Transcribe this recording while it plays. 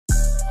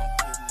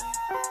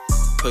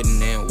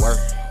putting in work.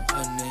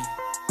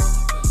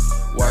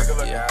 Work,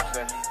 yeah.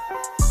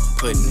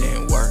 Putting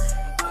in work.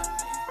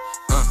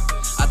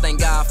 I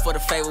thank God for the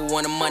favor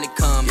when the money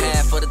come.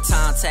 Half for the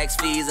time, tax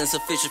fees, and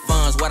sufficient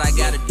funds. What I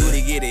gotta do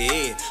to get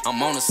ahead, I'm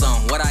on to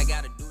something. What I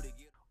gotta do to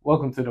get.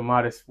 Welcome to the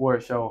Modest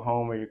Sports Show,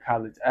 home of your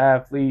college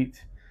athletes.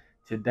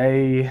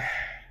 Today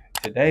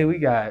we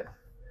got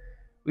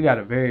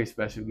a very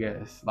special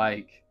guest.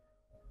 Like,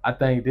 I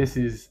think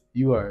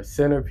you are a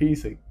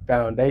centerpiece, a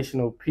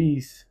foundational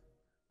piece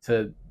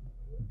to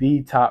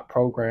the top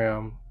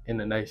program in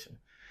the nation.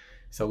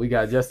 So we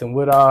got Justin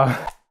Woodall.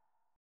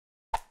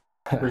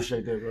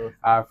 Appreciate that, bro.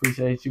 I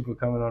appreciate you for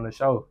coming on the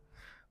show.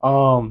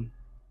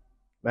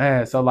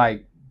 Man, so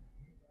like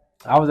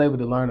I was able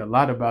to learn a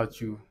lot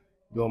about you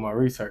doing my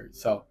research.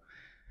 So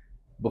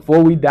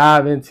before we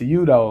dive into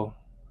you though,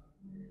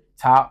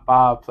 top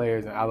 5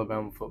 players in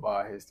Alabama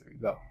football history.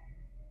 Go.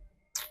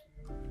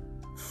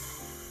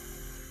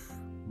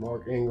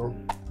 Mark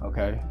Ingram.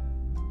 Okay.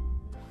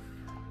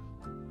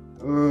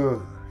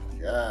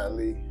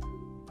 Golly.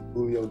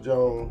 Julio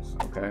Jones.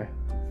 Okay.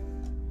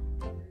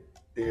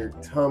 Derek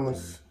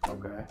Thomas.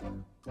 Okay.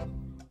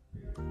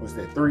 What's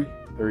that, 3?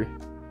 3.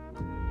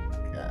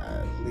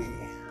 Golly.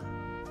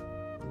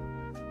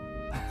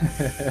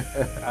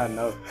 I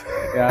know.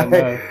 Yeah, I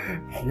know.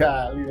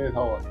 Golly, that's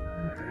hard.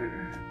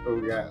 So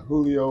we got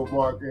Julio,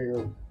 Mark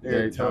Ingram,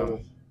 Derek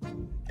Thomas.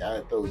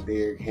 Gotta throw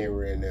Derrick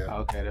Henry in there.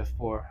 Okay, that's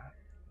 4.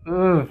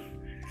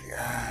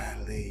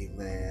 Golly,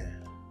 man.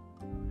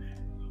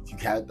 You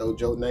gotta throw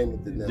Joe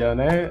Namath in there. Joe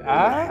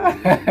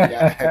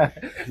Namath?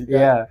 You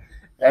Yeah.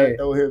 Hey,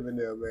 throw him in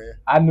there, man.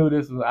 I knew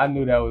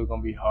that was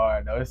gonna be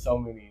hard though. It's so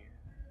many,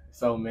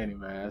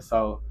 man.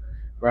 So,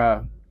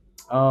 bro,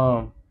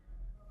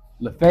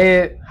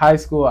 Lafayette High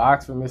School,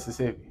 Oxford,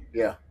 Mississippi.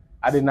 Yeah.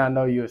 I did not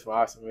know you was from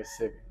Oxford,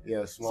 Mississippi.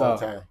 Yeah, small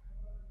town.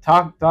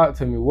 Talk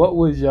to me. What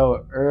was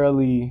your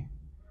early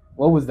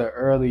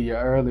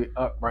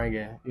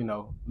upbringing? You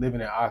know, living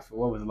in Oxford.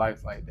 What was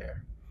life like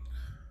there?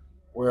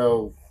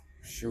 Well,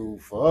 shoot,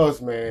 for us,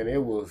 man,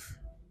 it was,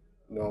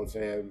 you know what I'm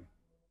saying,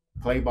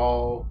 play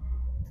ball,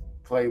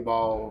 because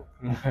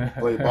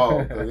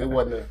it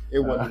wasn't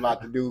a lot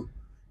to do,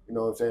 you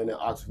know what I'm saying, in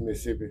Oxford,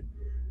 Mississippi.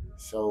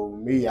 So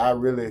me, I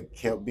really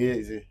kept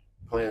busy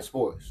playing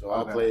sports. So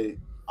I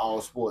played all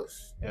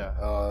sports.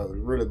 Yeah.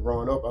 Really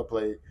growing up, I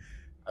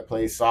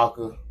played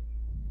soccer.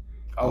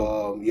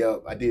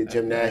 I did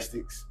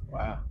gymnastics.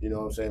 Wow. You know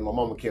what I'm saying? My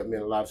mama kept me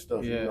in a lot of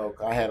stuff, you know,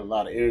 'cause I had a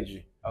lot of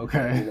energy.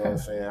 Okay. You know what I'm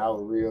saying? I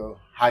was real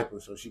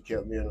hyper, so she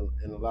kept me in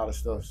a lot of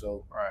stuff.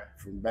 So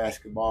from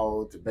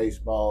basketball to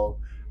baseball,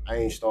 I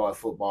ain't started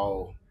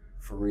football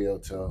for real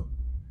till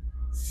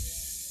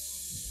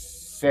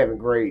 7th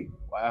grade.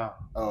 Wow.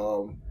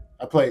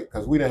 I played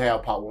because we didn't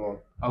have Pop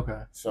Warner.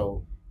 Okay.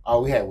 So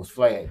all we had was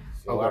flag.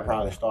 So Okay. I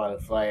probably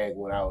started flag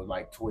when I was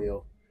like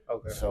 12.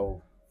 Okay. So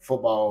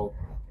football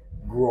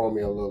grew on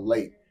me a little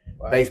late.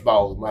 Wow.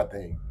 Baseball was my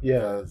thing. Yeah.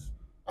 Because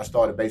I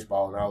started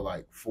baseball when I was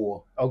like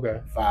 4,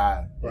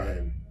 5,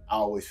 and I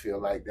always feel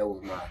like that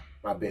was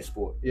my best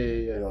sport. Yeah.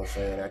 You know what I'm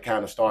saying? I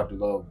kind of started to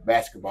love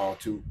basketball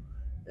too,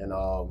 and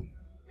I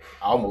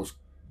almost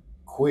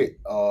quit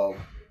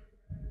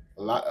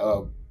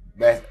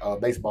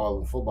baseball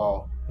and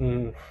football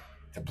to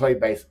play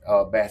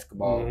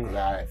basketball because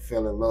I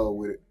fell in love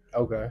with it.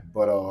 Okay.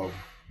 But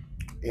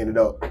ended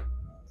up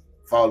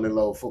falling in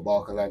love with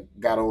football because I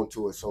got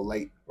onto it so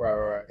late.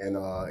 Right. And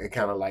it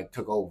kind of like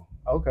took over.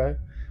 Okay.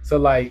 So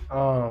like,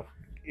 can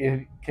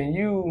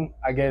you,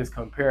 I guess,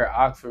 compare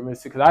Oxford,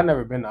 Mississippi? Because I've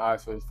never been to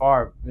Oxford. As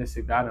far as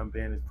Mississippi I done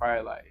been, it's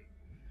probably like,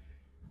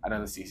 I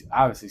done see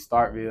obviously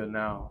Starkville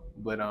now,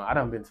 but I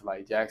done been to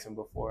like Jackson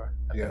before,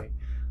 I think.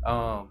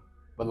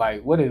 But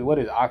like, what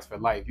is Oxford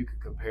like? You could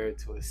compare it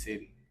to a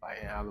city like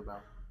in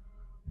Alabama.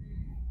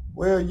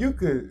 Well, you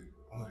could.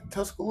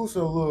 Tuscaloosa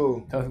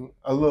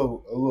a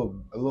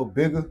little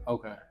bigger.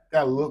 Okay.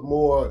 Got a little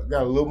more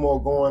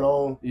going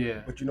on.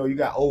 Yeah. But you know, you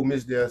got Ole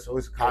Miss there, so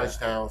it's a college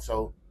town.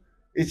 So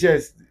it's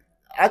just,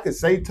 I could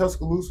say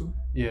Tuscaloosa,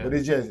 but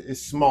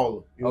it's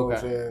smaller. You know what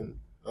I'm saying?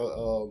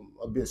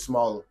 A bit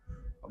smaller.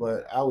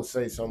 But I would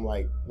say something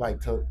like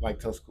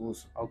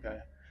Tuscaloosa. Okay.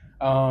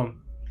 All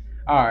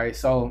right.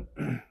 So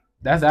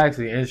that's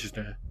actually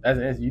interesting.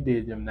 You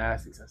did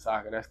gymnastics and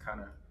soccer.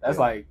 That's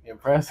like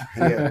impressive.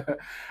 Yeah.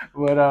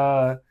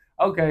 But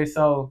okay,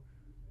 so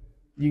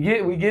we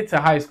get to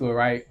high school,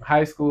 right?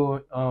 High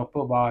school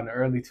football in the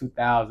early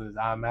 2000s,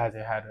 I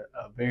imagine, had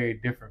a very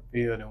different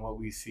feel than what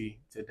we see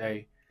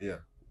today. Yeah.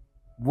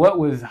 What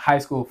was high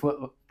school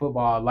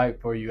football like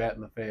for you at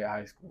Lafayette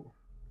High School?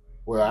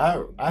 Well,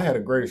 I had a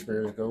great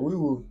experience because we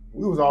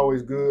was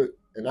always good,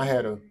 and I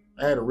had a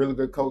really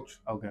good coach.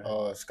 Okay.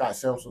 Scott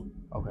Simpson.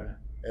 Okay.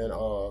 And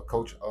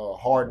Coach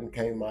Harden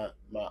came my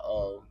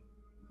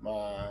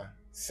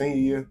senior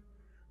year,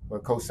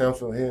 but Coach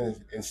Simpson, he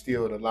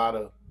instilled a lot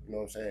of, you know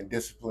what I'm saying,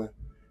 discipline,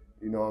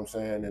 you know what I'm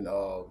saying, and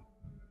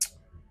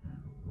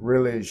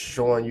really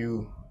showing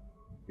you,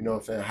 you know what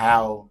I'm saying,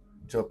 how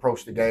to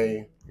approach the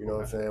game, you know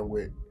what I'm saying,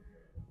 with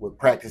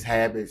practice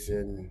habits,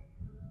 and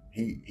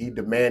he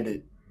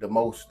demanded the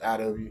most out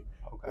of you. You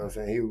know what I'm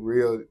saying? He was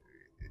real.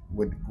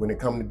 When it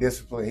come to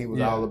discipline, he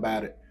was all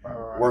about it.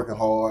 Working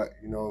hard,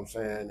 you know what I'm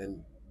saying,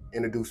 and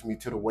introduced me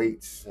to the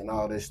weights and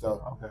all that stuff.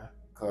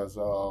 Because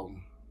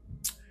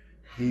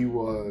he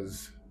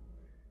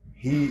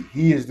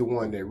is the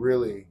one that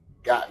really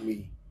got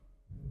me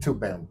to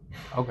Bama.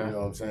 You know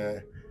what I'm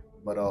saying?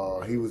 But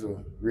he was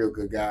a real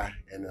good guy,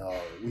 and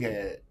we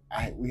had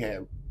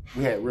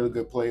really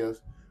good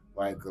players.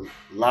 Like a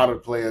lot of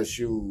the players,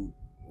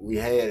 we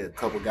had a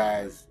couple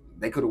guys.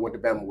 They could have went to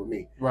Bama with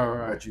me,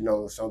 But you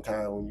know,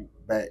 sometimes when you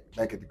back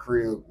at the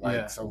crib,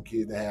 like some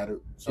kids that had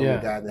some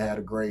of the guys that had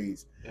the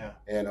grades,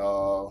 and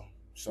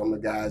some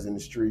of the guys in the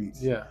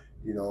streets, you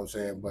know what I'm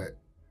saying. But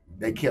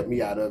they kept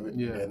me out of it,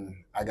 and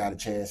I got a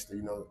chance to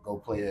go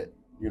play at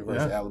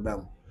University of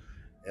Alabama,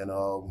 and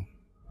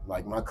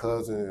like my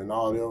cousin and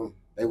all them,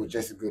 they were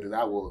just as good as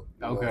I was.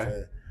 You know what I'm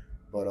saying?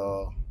 But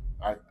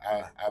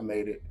I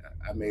made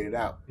it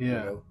out. You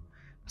know?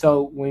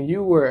 So when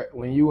you were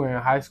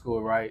in high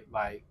school, right?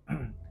 Like,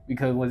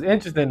 because what's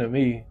interesting to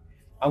me,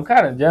 I'm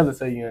kind of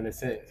jealous of you in a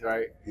sense,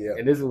 right? Yeah.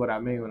 And this is what I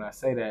mean when I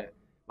say that.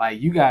 Like,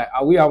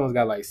 we almost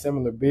got like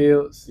similar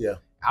builds. Yeah.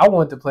 I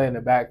wanted to play in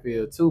the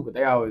backfield too, but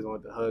they always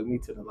wanted to hug me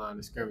to the line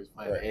of scrimmage,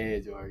 playing the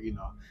edge, or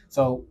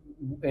So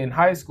in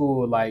high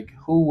school, like,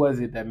 who was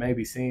it that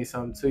maybe seen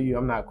something to you?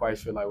 I'm not quite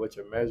sure like what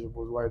your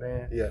measurables were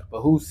then. Yeah.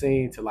 But who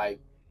seen to like,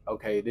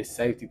 okay, this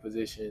safety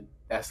position,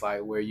 that's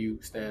like where you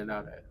stand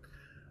out at?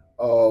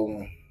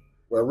 Well,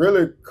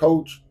 really,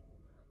 Coach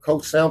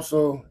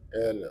Sampson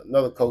and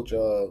another coach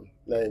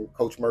named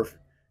Coach Murphy.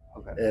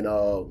 And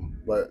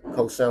but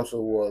Coach Sampson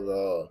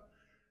was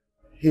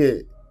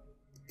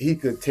he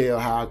could tell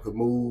how I could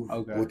move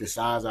with the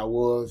size I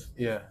was.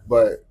 Yeah.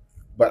 But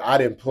I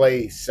didn't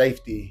play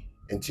safety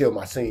until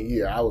my senior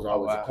year. I was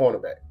always a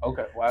cornerback.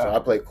 So I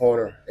played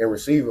corner and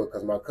receiver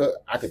because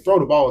I could throw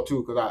the ball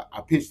too because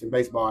I pitched in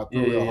baseball. I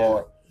threw real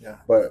hard. Yeah.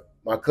 But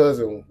my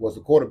cousin was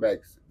the quarterback,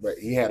 but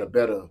he had a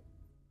better,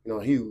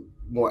 he was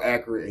more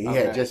accurate, and he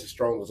had just as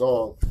strong as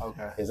arm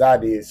as I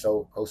did.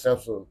 So Coach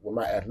Sampson, with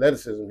my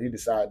athleticism, he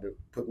decided to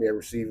put me at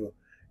receiver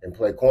and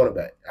play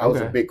cornerback. I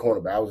was a big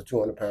cornerback. I was a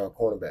 200-pound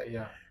cornerback.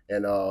 Yeah.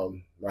 And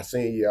my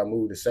senior year, I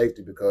moved to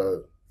safety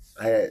because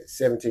I had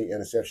 17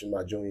 interceptions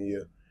my junior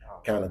year.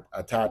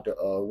 I tied the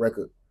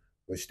record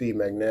with Steve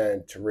McNair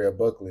and Terrell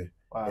Buckley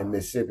in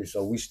Mississippi.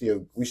 So we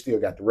still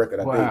got the record,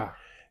 I think.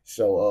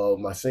 So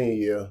my senior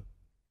year,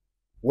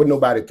 wouldn't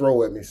nobody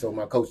throw at me, so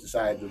my coach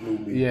decided to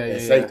move me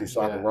at safety so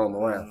I could roam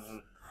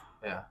around.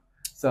 Yeah.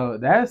 So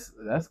that's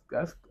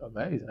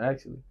amazing,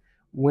 actually.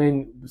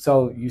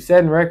 So you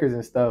setting records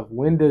and stuff,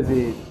 when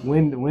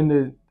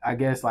did I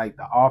guess like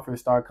the offers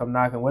start come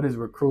knocking? What does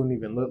recruiting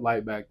even look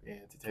like back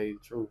then, to tell you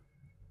the truth?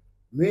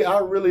 Me, I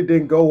really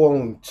didn't go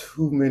on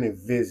too many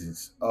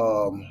visits. I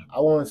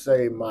want to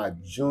say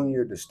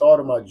the start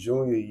of my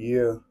junior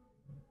year,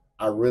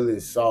 I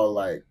really saw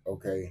like,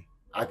 okay,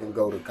 I can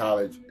go to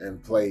college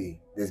and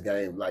play this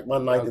game. Like my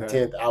 9th and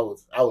 10th,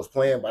 I was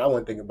playing, but I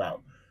wasn't thinking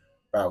about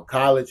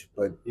college.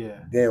 But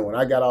then when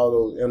I got all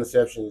those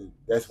interceptions,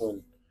 that's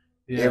when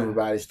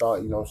everybody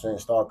start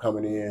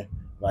coming in,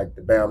 like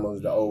the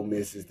Bamas, the Ole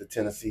Misses, the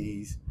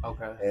Tennessees.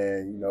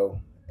 And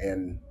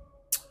and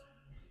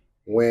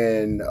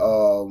when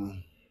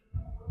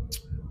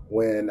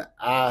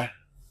I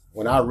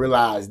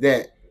realized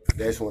that,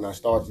 that's when I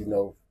started,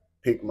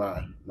 pick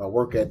my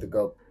work ethic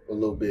up a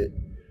little bit.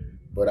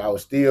 But I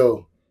was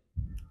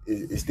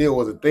it still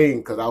was a thing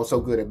because I was so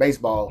good at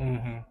baseball,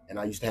 and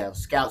I used to have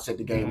scouts at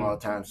the game all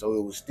the time. So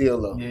it was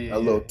still a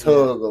little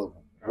tug of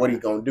what he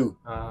gonna do.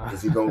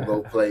 Is he gonna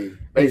go play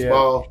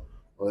baseball,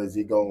 or is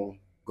he gonna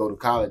go to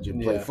college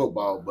and play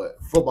football? But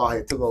football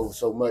had took over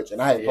so much,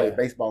 and I had played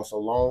baseball so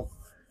long,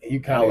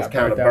 I was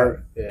kind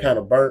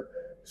of burnt.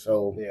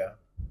 So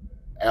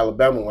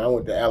Alabama, when I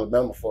went to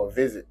Alabama for a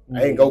visit,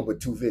 I didn't go but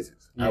 2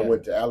 visits. I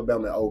went to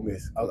Alabama and Ole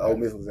Miss. Ole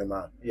Miss was in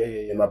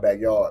my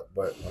backyard.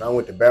 But when I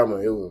went to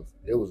Bama,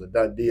 it was a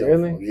done deal.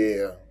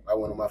 Really? I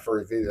went on my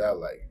first visit. I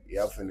was like,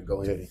 I'm finna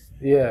go ahead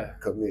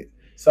and commit.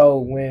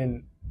 So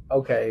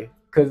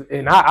because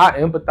I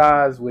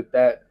empathize with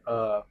that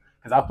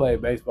because I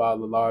played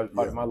baseball a large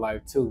part of my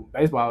life too.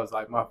 Baseball was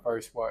like my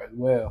first sport as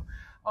well.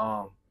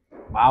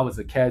 I was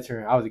a catcher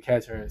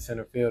and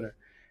center fielder.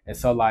 And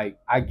so, like,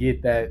 I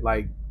get that,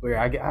 like, where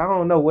I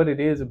don't know what it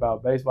is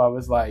about baseball.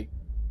 It's like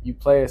you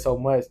play it so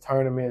much,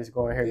 tournaments,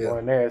 going here,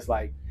 going there. It's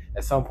like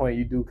at some point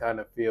you do kind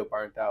of feel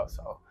burnt out.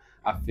 So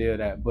I feel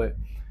that. But,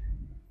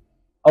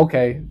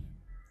 okay,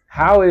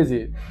 how is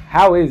it?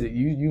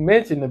 You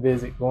mentioned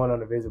going on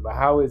the visit, but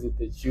how is it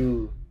that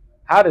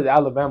how did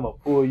Alabama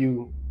pull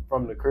you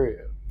from the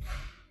crib?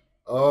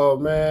 Oh,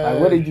 man. Like,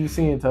 what did you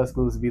see in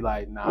Tuscaloosa be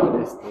like, nah,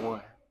 this is the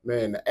one?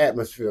 Man, the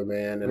atmosphere,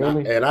 man. And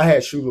really? I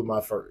had Schuler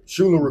my first.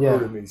 Schuler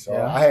recruited me. So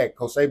I had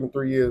Coach Saban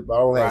 3 years, but I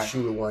only had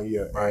Schuler 1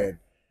 year. And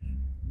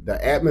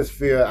the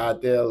atmosphere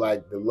out there,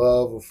 like the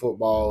love of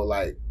football,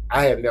 like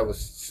I had never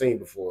seen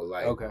before.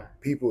 Like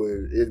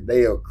people,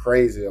 they are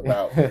crazy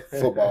about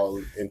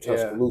football in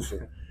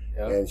Tuscaloosa.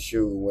 Yep. And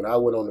shoot, when I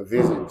went on the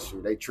visit,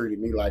 shoot, they treated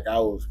me like I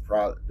was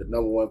probably the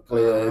 #1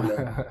 player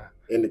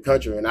in the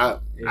country, and I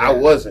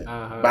wasn't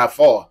by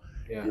far.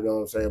 Yeah. You know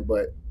what I'm saying?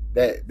 But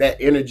that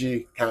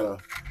energy kind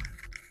of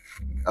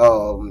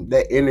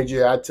that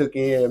energy I took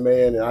in,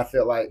 man, and I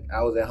felt like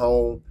I was at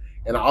home.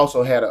 And I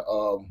also had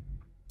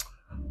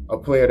a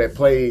player that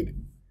played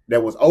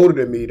that was older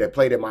than me that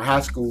played at my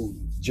high school,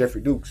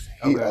 Jeffrey Dukes.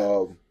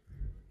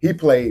 He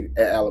played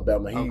at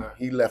Alabama.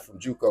 He left from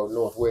JUCO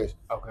Northwest,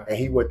 and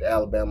he went to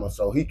Alabama.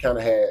 So he kind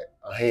of had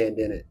a hand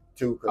in it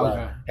too, because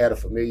I had a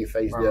familiar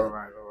face there.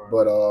 Right.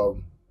 But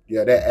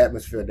yeah, that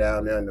atmosphere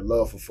down there and the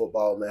love for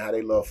football, man, how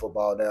they love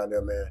football down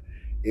there, man.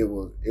 It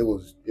was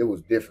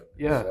different.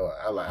 Yeah. So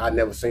I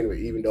never seen it,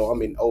 even though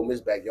I'm in Ole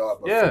Miss backyard,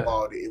 but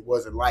football, it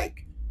wasn't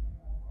like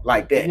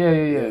that. Yeah.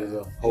 It was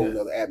a whole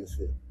other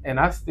atmosphere. And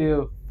I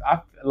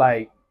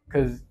like,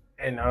 cause,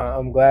 and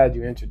I'm glad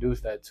you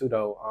introduced that too,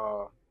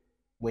 though.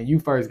 When you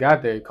first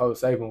got there, Coach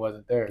Saban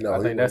wasn't there. No,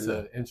 I think that's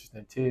an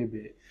interesting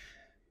tidbit.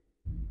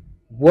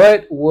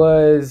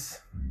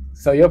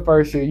 So your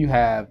first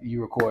year,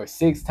 you record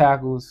 6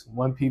 tackles,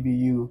 1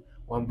 PBU,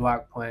 1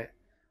 block punt,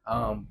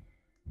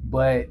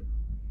 but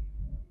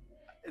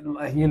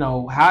you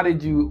know,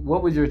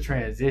 what was your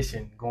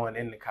transition going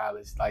into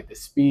college? Like the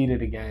speed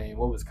of the game,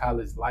 what was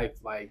college life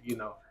like? You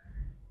know,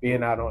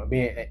 being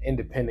an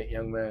independent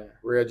young man.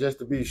 Real, just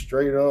to be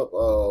straight up,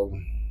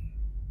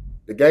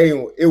 the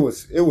game it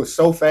was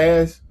so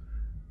fast,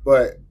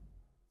 but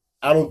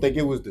I don't think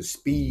it was the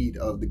speed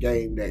of the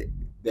game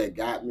that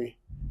got me.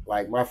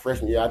 Like my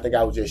freshman year, I think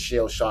I was just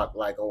shell shocked,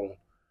 like on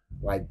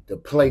like the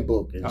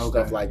playbook and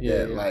stuff like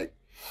that. Yeah. Like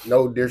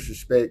no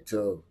disrespect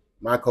to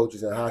my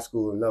coaches in high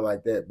school and nothing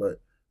like that, but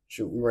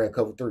shoot, we ran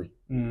cover 3.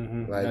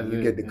 Mm-hmm. Like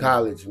you get to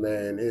college,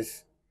 man,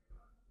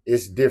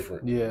 it's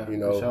different. Yeah, you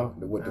know,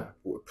 with the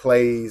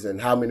plays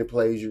and how many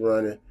plays you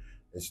running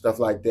and stuff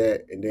like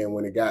that. And then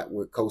when it got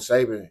with Coach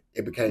Saban,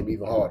 it became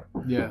even harder.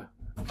 Yeah.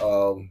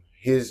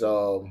 His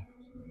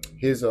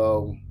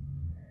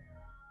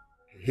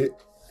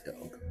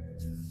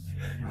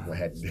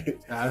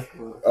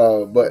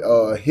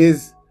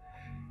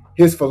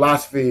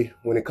philosophy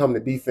when it come to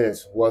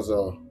defense was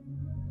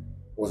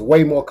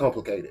way more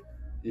complicated.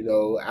 You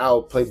know,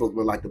 our playbook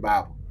looked like the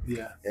Bible.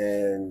 Yeah.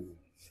 And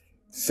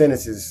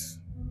sentences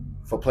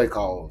for play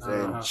calls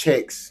and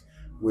checks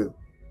with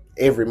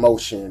every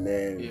motion.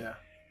 And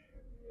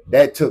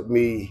that took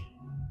me,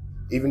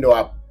 even though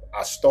I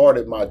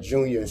started my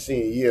junior and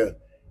senior year,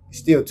 it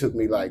still took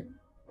me like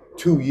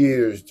 2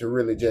 years to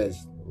really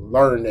just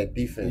learn that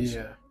defense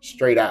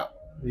straight out.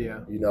 Yeah.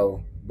 You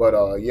know, but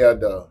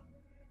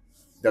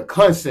the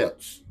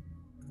concepts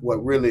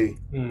what really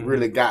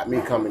got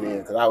me coming in,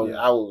 because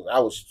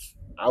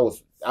I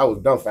was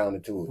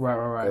dumbfounded to it.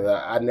 Right.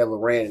 I never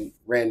ran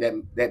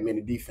that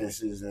many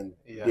defenses and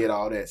did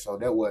all that. So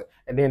that was,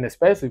 and then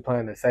especially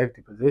playing the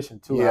safety position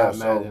too. Yeah, I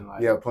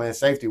imagine, playing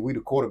safety, we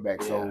the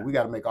quarterback, so we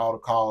got to make all the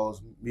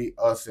calls.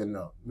 Us and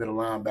the middle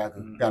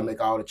linebacker got to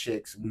make all the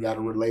checks. We got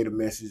to relay the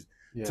message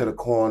to the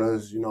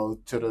corners, you know,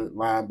 to the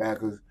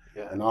linebackers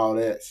and all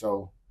that.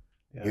 So.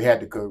 Yeah. You had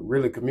to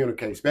really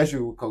communicate,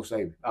 especially with Coach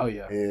Saban. Oh,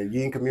 yeah. And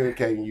you ain't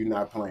communicating, you're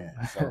not playing.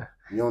 So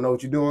you don't know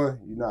what you're doing,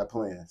 you're not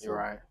playing. So. You're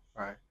right.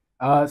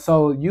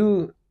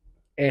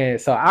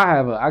 So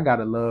I got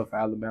a love for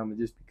Alabama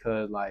just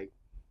because, like,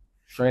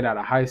 straight out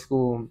of high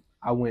school,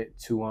 I went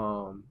to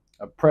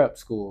a prep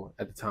school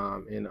at the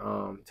time in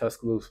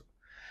Tuscaloosa.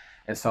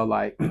 And so,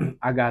 like,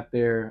 I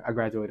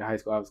graduated high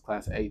school, I was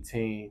class of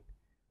 18.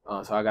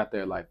 So I got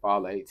there, like,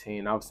 fall of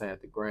 18. I was staying at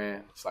the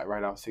Grand. It's, like,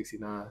 right off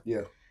 69.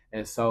 Yeah.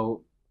 And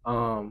so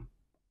I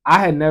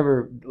had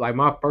never, like,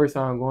 my first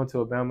time going to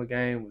a Bama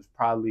game was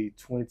probably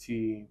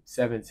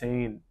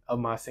 2017 of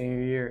my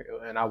senior year.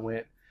 And I went,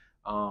 it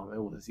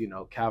was, you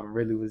know, Calvin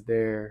Ridley was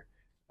there,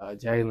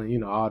 Jalen, you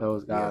know, all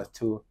those guys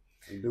too.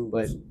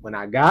 But when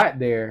I got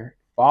there,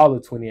 fall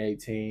of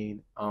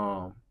 2018,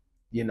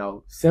 you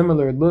know,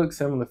 similar look,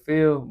 similar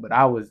feel, but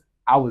I was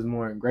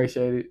more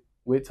ingratiated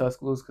with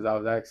Tuscaloosa because I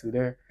was actually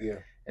there. Yeah.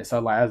 And so,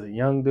 like, as a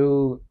young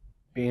dude,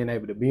 being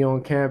able to be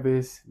on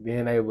campus,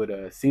 being able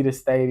to see the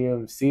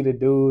stadium, see the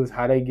dudes,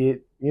 how they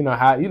get,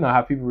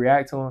 how people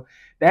react to them,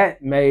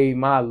 that made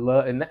my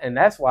love, and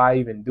that's why I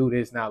even do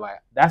this now.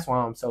 Like, that's why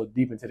I'm so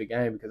deep into the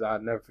game, because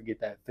I'll never forget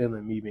that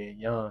feeling, me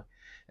being young.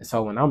 And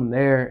so when I'm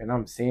there and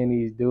I'm seeing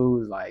these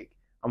dudes, like,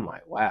 I'm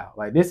like, wow,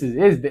 like, this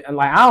is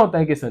like, I don't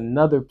think it's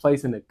another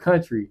place in the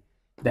country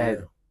that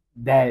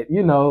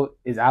you know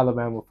is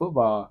Alabama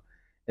football.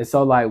 And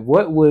so, like,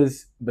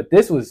 but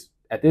this was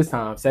at this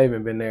time,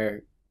 Saban been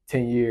there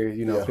 10 years,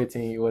 you know,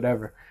 15,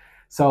 whatever.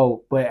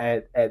 So, but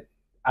I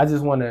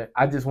just want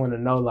to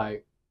know,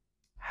 like,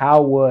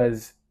 how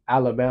was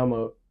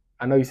Alabama?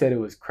 I know you said it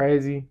was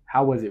crazy.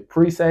 How was it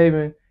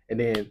pre-Saban, and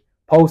then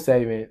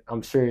post-Saban?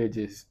 I'm sure it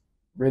just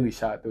really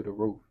shot through the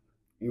roof.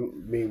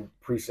 You mean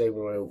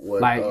pre-Saban?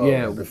 What, like,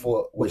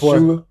 before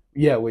Shula?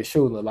 Yeah, with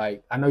Shula.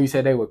 Like, I know you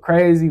said they were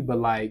crazy, but,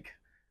 like,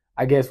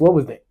 I guess what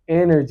was the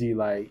energy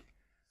like?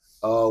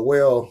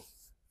 Well,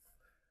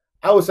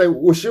 I would say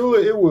with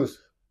Shula,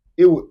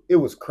 it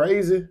was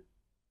crazy.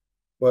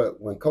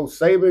 But when Coach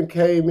Saban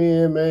came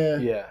in,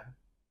 man, Yeah.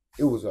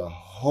 it was a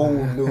whole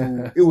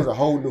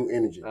new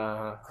energy.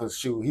 Cause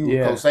shoot, he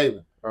was Coach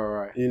Saban. All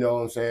right. You know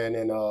what I'm saying?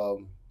 And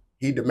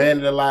he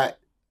demanded a lot.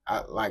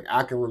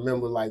 I can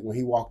remember like when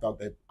he walked off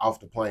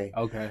the plane.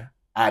 Okay.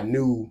 I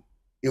knew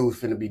it was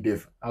finna be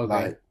different. Okay.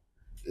 Like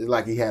it's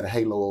like he had a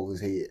halo over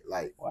his head.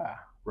 Like, wow,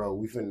 bro,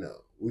 we finna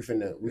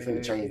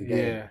change the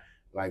game. Yeah.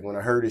 Like when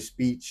I heard his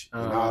speech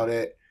and all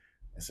that,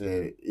 I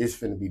said it's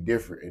finna be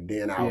different. And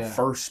then our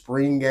first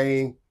spring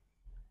game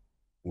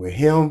with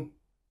him,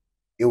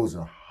 it was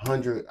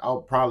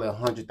probably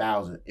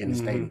 100,000 in the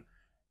stadium.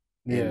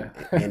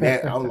 And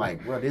that I'm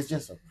like, bro, this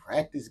just a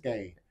practice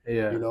game.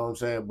 Yeah. You know what I'm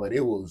saying? But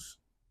it was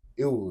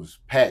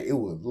packed. It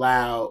was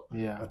loud.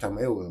 Yeah. I'm talking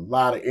about it was a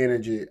lot of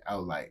energy. I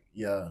was like,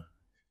 yeah,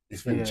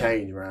 it's finna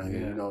change around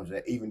here. You know what I'm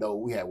saying? Even though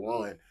we had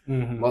won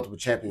multiple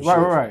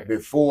championships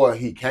before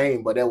he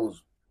came, but that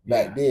was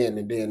back then,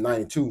 and then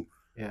 92.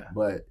 Yeah.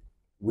 But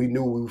we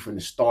knew we were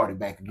finna start it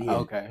back again.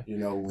 Okay. You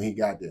know, when he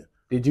got there.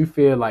 Did you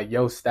feel like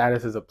your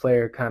status as a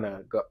player kind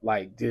of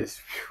like just,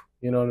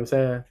 you know what I'm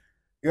saying?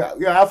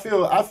 Yeah, I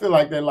feel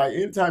like that. Like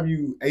anytime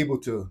you able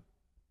to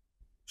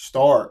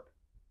start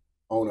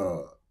on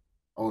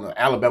an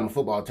Alabama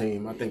football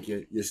team, I think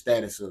your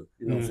status will,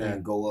 you know what I'm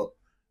saying, go up.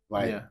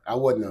 Like I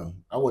wasn't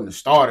a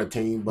starter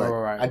team, but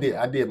I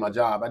did my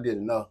job. I did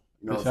enough.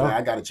 You know what I'm saying?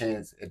 I got a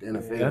chance at the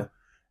NFL.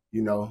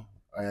 You know,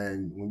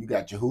 and when you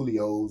got your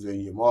Julios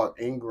and your Mark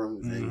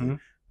Ingrams and your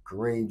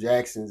Kareem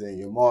Jacksons and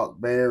your Mark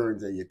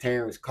Barons and your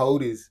Terrence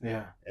Cody's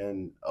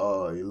and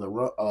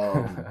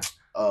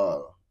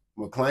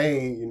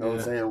McLean, you know what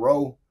I'm saying,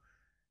 Rowe.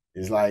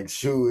 It's like,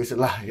 shoot, it's a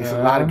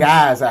lot of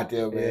guys out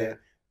there, man.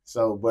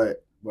 So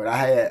but I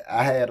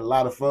had a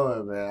lot of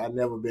fun, man. I've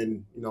never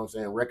been, you know what I'm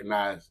saying,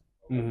 recognized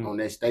on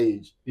that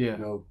stage, you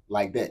know,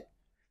 like that.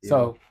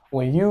 So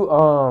when you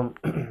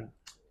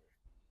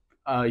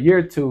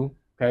year 2,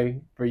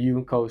 okay, for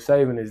you, Coach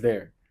Saban is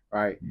there,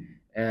 right?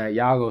 And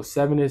y'all go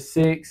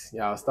 7-6.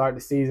 Y'all start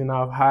the season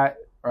off hot,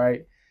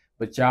 right?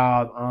 But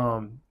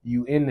y'all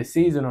you end the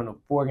season on a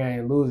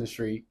 4-game losing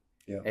streak.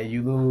 And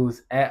you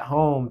lose at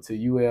home to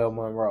UL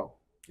Monroe.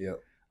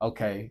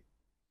 Okay.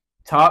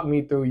 Talk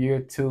me through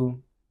year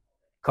 2.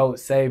 Coach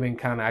Saban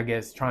kind of, I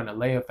guess, trying to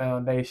lay a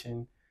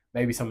foundation,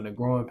 maybe some of the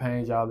growing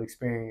pains y'all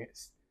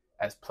experienced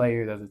as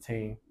players, as a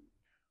team.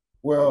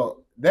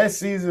 Well, that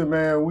season,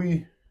 man,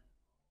 we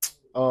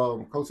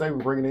Coach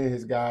Saban bringing in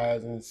his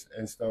guys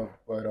and stuff,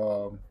 but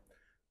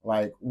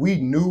like we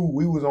knew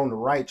we was on the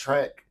right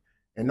track,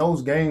 and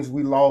those games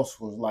we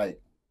lost was like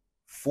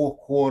fourth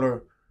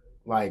quarter,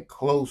 like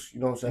close, you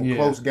know what I'm saying,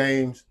 close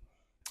games.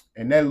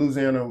 And that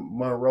Louisiana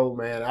Monroe,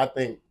 man, I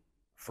think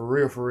for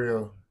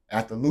real,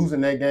 after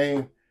losing that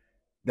game,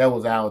 that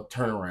was our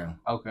turnaround.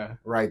 Okay.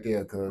 Right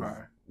there, because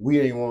we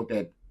didn't want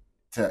that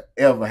to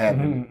ever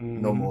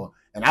happen no more.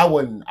 And I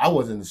wasn't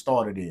the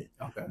starter then.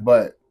 Okay.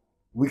 But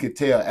we could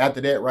tell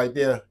after that right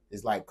there,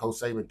 it's like Coach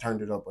Saban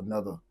turned it up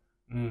another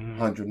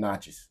 100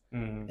 notches.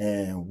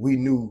 And we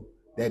knew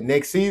that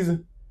next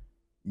season,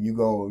 you're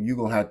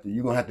gonna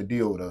have to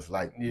deal with us.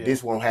 Like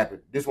this won't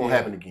happen. This won't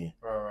happen again.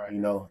 Right. You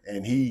know,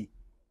 and he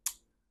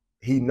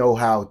know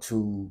how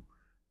to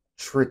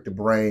trick the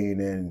brain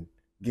and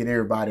get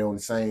everybody on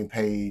the same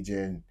page,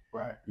 and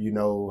you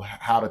know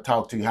how to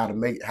talk to you,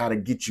 how to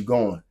get you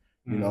going.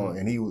 You know,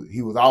 and he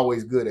was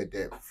always good at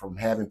that, from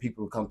having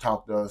people come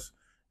talk to us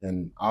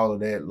and all of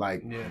that.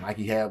 Like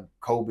he had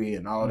Kobe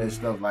and all that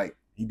stuff. Like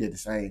he did the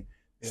same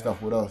stuff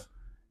with us,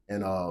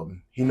 and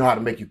he know how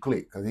to make you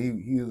click, because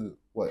he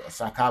was a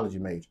psychology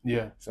major.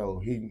 Yeah. So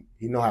he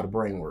know how the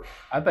brain works.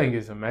 I think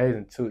it's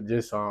amazing too,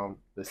 just the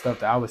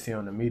stuff that I would see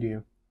on the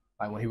media,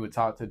 like when he would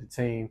talk to the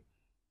team.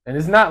 And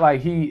it's not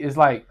like it's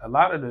like a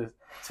lot of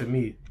to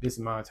me, this is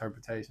my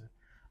interpretation,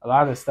 a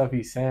lot of the stuff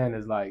he's saying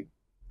is like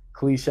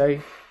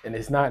cliche, and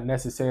it's not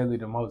necessarily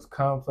the most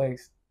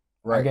complex,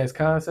 I guess,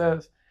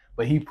 concepts,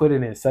 but he put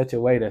it in such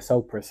a way that's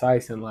so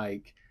precise and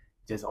like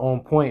just on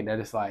point that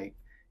it's like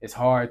it's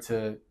hard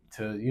to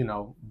you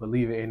know,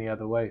 believe it any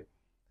other way.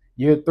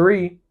 Year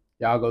 3,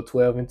 y'all go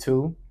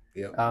 12-2.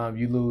 Yep.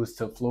 You lose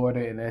to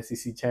Florida in the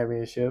SEC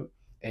championship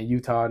and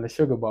Utah in the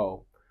Sugar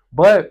Bowl.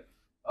 But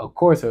of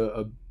course,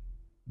 a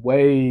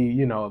way,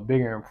 you know, a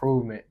bigger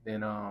improvement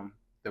than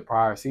the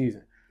prior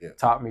season. Yeah.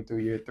 Talk me through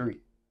year 3.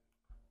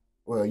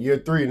 Well, year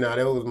 3 now,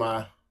 that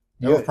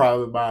was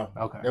probably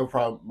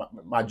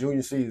my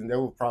junior season. That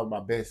was probably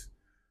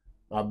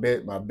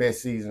my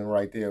best season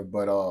right there.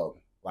 But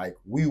like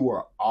we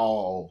were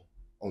all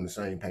on the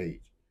same page.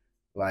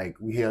 Like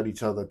we held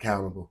each other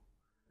accountable.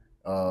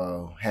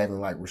 Having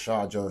like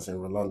Rashad Johnson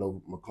and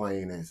Rolando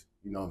McClain as,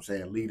 you know what I'm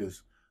saying,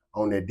 leaders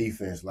on their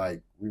defense.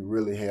 Like we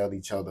really held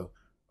each other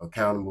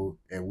accountable,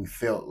 and we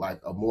felt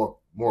like a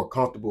more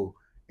comfortable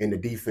in the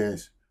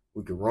defense.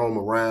 We could roam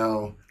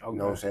around. Okay. You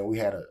know what I'm saying? We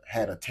had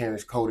a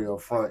Terrence Cody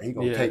up front. He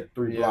gonna take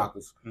 3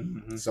 blockers.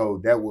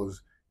 So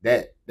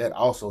that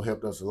also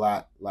helped us a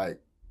lot. Like,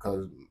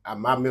 cause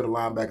my middle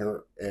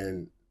linebacker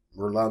and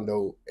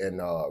Rolando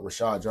and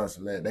Rashad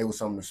Johnson, man, they were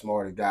some of the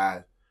smartest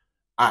guys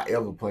I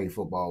ever played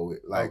football with.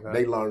 Like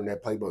they learned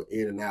that playbook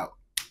in and out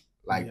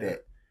like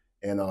that.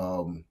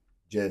 And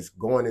just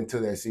going into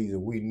that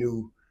season, we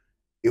knew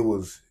it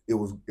was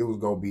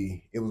gonna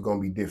be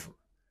different.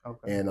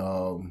 Okay.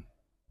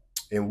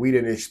 And we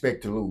didn't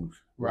expect to lose.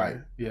 Right.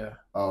 Yeah.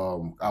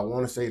 I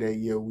want to say that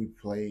year we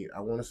played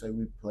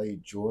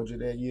Georgia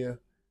that year,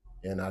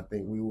 and I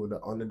think we were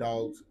the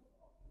underdogs.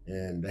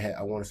 And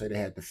I want to say they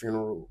had the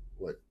funeral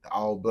with the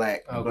all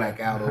black,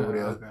 blackout over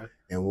there. Okay.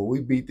 And when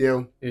we beat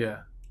them,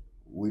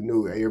 we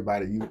knew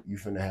everybody you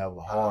finna have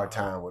a hard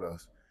time with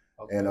us.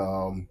 Okay.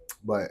 And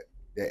but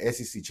the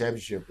SEC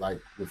championship, like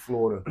with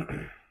Florida,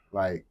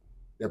 like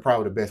they're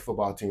probably the best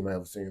football team I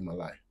ever seen in my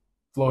life.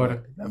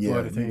 Florida,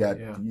 Florida team, you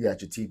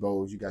got your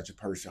Tebows, you got your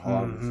Percy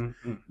Harvins,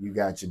 you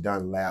got your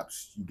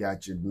Dunlaps, you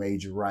got your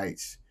Major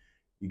Wrights,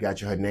 you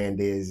got your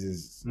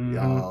Hernandezes.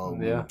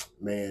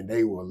 Man,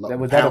 they were.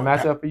 Was that a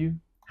matchup for you?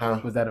 Huh?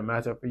 Was that a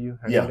matchup for you?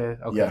 Hernandez?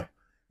 Yeah. Okay. Yeah.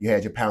 You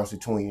had your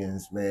Pouncey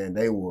twins, man.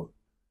 They were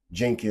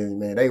Jenkins,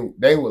 man.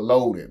 They were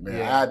loaded, man.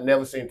 Yeah. I'd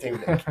never seen a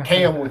team that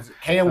Cam was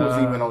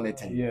even on that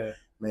team. Yeah.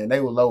 Man,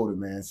 they were loaded,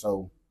 man.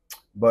 So,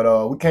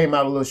 but we came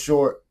out a little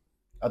short.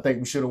 I think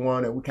we should have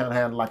won it. We kind of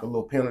had like a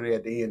little penalty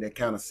at the end that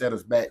kind of set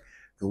us back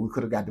because we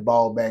could have got the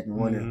ball back and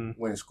went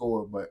and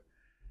scored.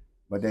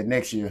 But that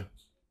next year,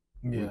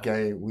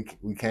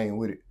 we came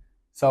with it.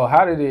 So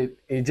how did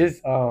it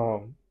just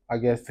I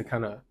guess to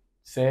kind of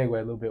segue a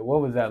little bit, what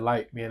was that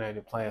like being able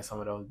to play in some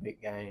of those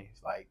big games?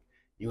 Like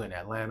you in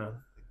Atlanta,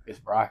 it's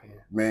rocking.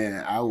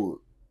 Man,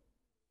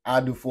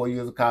 I'd do 4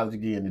 years of college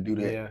again to do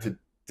that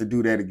to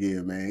do that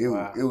again,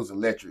 man. It was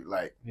electric.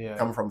 Like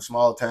coming from a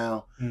small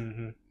town.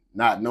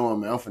 Not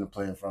knowing, man, I'm finna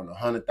play in front of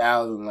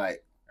 100,000.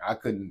 Like I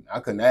couldn't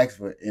ask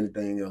for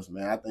anything else,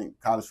 man. I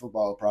think college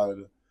football is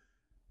probably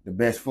the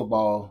best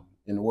football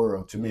in the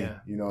world to me.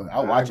 You know, I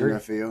watch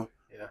NFL,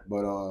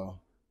 but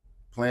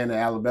playing in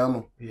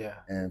Alabama,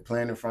 and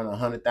playing in front of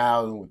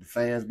 100,000 with the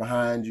fans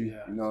behind you,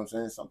 you know what I'm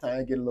saying?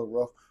 Sometimes it get a little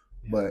rough,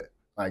 but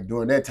like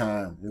during that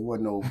time, it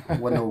wasn't no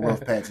rough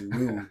patches.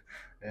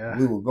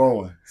 We were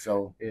going.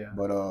 So,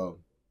 but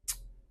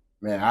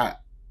man,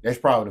 that's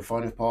probably the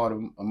funnest part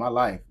of my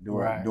life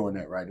doing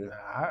that right there.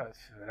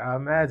 I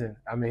imagine.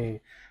 I mean,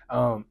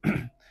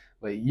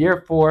 but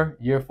year four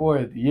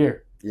is the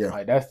year. Yeah.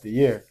 Like that's the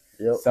year.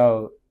 Yep.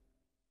 So,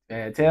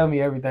 man, tell me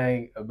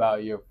everything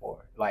about year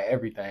 4. Like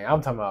everything.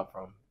 I'm talking about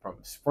from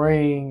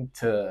spring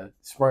to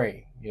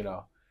spring, you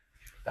know,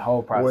 the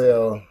whole process.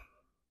 Well,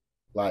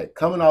 like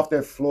coming off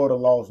that Florida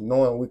loss,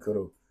 knowing we could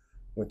have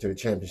went to the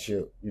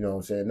championship, you know what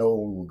I'm saying,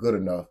 knowing we were good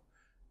enough,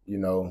 you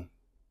know,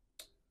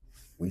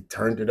 we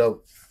turned it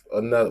up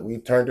another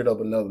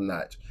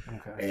notch.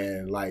 Okay.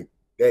 And like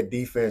that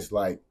defense,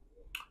 like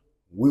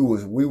we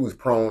was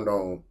prone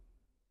on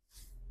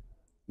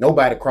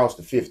nobody crossed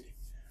the 50.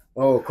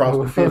 Oh, across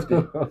the 50,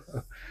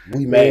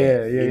 we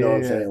mad. You know what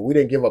I'm saying? We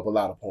didn't give up a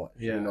lot of points.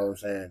 You know what I'm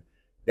saying?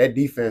 That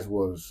defense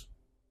was,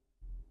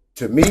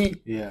 to me,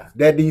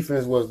 that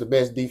defense was the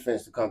best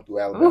defense to come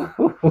through Alabama.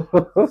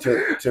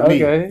 to me,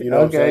 you know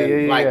what I'm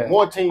saying? Like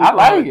more teams,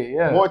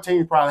 more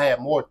teams probably had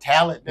more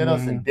talent than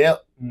us in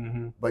depth,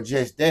 but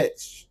just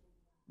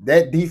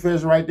that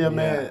defense right there,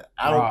 man.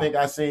 I don't think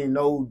I seen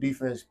no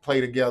defense play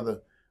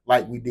together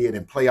like we did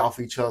and play off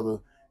each other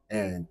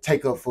and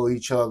take up for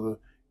each other.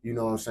 You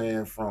know what I'm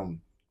saying?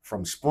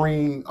 From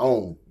spring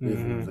on, if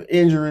it was an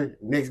injury,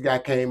 next guy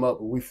came up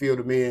and we filled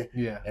him in,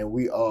 and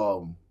we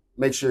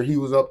make sure he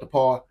was up to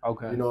par.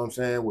 Okay, you know what I'm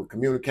saying? With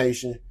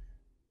communication,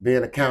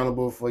 being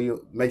accountable for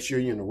you, make sure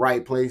you're in the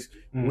right place.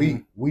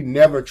 We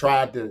never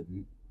tried to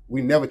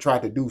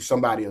do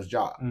somebody else's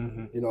job.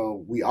 You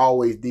know, we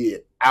always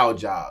did our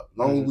job. As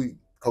long as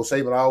Coach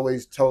Saban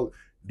always told,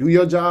 do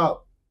your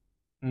job,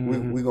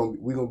 we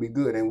gonna be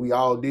good, and we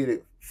all did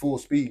it full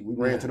speed. We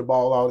ran to the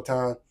ball all the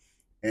time.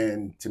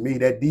 And to me,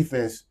 that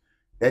defense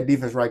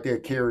right there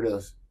carried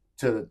us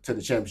to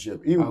the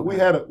championship. Even we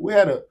had a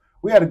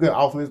good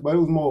offense, but it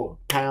was more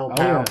pound.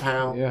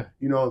 Yeah.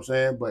 You know what I'm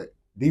saying? But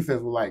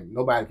defense was like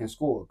nobody can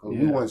score because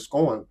we weren't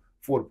scoring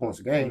 40 points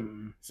a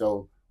game.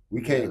 So we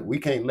can't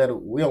let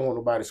it. We don't want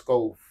nobody to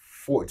score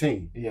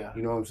 14. Yeah.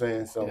 You know what I'm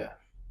saying?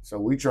 So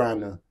we trying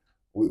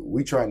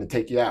to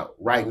take you out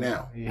right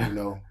now. You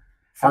know,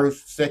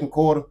 first, second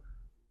quarter.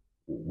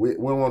 We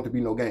don't want it to be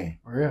no game.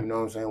 You know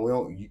what I'm saying?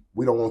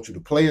 We don't want you to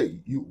play it.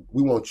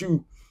 We want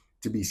you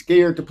to be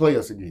scared to play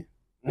us again.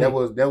 That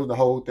was the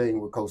whole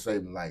thing with Coach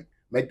Saban. Like,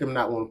 make them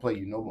not want to play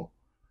you no more.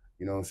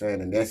 You know what I'm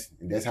saying? And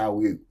that's how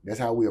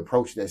we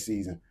approach that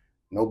season.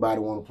 Nobody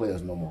want to play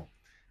us no more.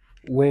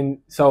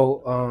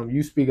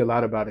 You speak a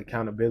lot about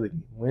accountability.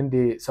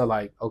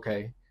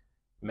 Okay,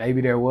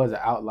 maybe there was an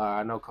outlier.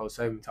 I know Coach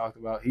Saban talks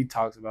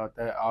about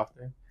that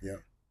often. Yeah.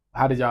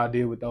 How did y'all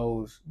deal with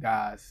those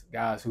guys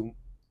who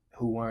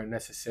weren't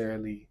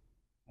necessarily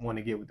want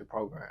to get with the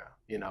program,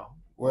 you know?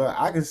 Well,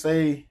 I can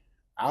say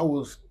I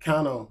was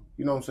kind of,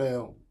 you know what I'm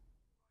saying,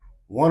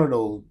 one of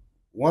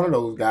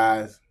those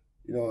guys.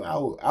 You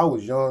know, I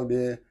was young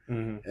then,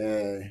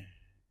 and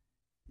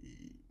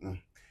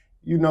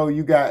you know,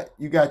 you got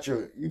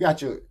your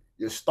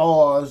your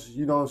stars,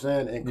 you know what I'm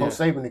saying? And Coach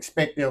Saban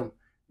expect them,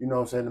 you know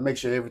what I'm saying, to make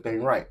sure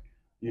everything right.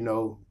 You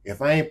know,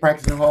 if I ain't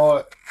practicing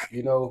hard,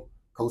 you know,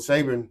 Coach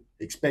Saban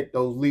expect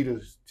those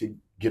leaders to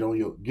get on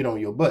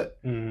your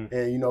butt. Mm-hmm.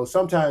 And you know,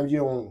 sometimes you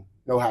don't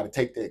know how to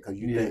take that because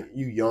you think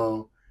you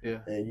young,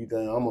 and you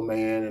think I'm a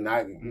man and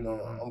I, you know,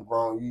 I'm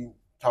grown. You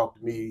talk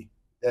to me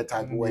that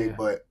type of way,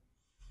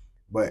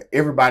 but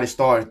everybody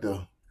started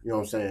to, you know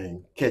what I'm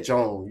saying, catch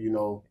on, you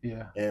know,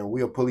 and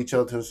we'll pull each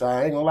other to the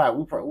side. I ain't gonna lie,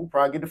 we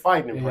probably get to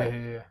fighting in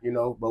practice, you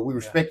know, but we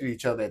respected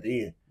each other at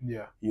the end,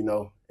 you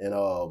know,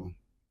 and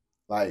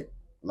like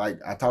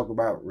I talk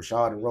about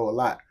Rashad and Rowe a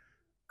lot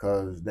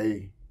because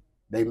they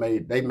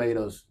made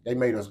us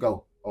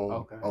go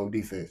on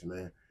defense,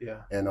 man.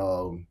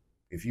 And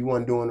if you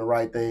wasn't doing the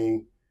right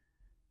thing,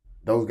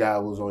 those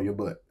guys was on your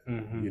butt.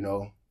 You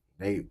know,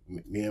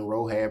 me and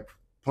Rowe had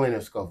plenty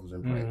of scuffles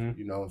in practice.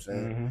 You know what I'm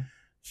saying?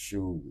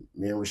 Shoot,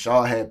 me and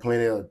Rashad had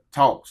plenty of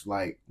talks.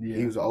 Like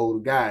he was an older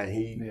guy. And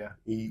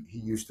he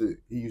used to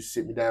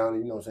sit me down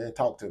and, you know what I'm saying,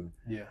 talk to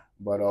me.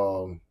 But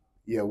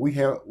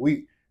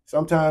we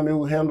sometimes it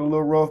was handled a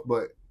little rough,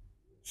 but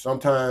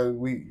sometimes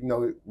we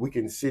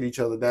can sit each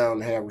other down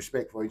and have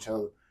respect for each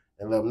other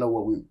and let them know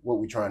what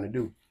we trying to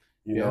do.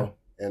 You know,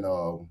 and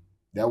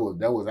that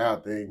was our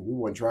thing. We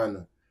weren't trying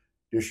to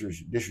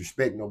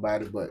disrespect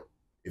nobody, but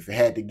if it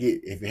had to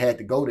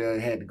go there,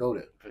 it had to go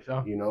there. For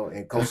sure. You know,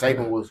 and Coach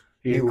Saban was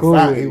cool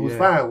fine. He was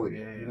fine with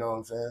it. You know what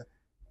I'm saying?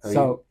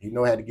 So he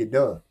know how to get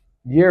done.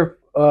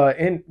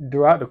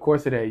 Throughout the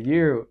course of that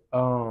year,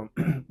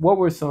 what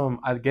were some,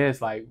 I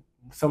guess, like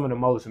some of the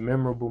most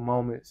memorable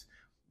moments?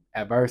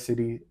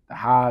 Adversity, the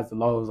highs, the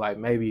lows, like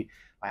maybe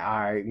like, all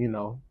right, you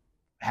know,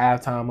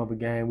 halftime of a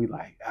game,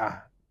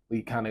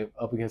 we kind of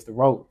up against the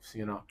ropes,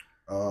 you know.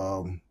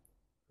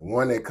 The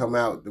one that come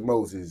out the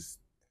most is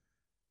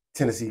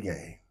Tennessee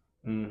game.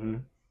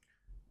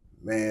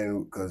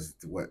 Man, because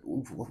what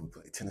we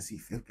played Tennessee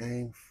 5th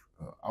game,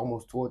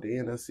 almost toward the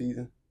end of the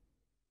season,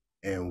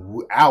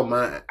 and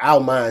our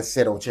mind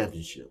set on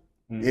championship.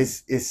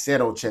 It's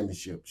set on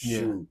championship.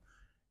 Shoot.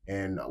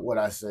 And what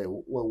I say,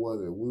 what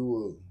was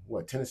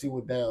it? Tennessee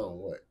was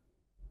down,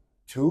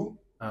 2?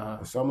 Or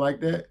something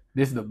like that?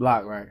 This is the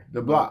block, right?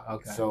 The block.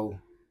 Okay. So,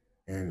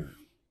 and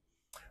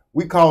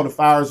we called the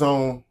fire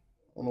zone.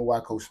 I don't know why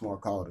Coach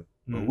Smart called it,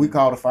 but we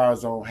called the fire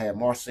zone, had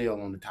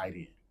Marcel on the tight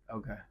end.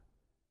 Okay.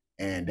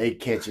 And they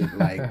catch it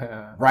like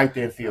right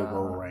there in field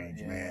goal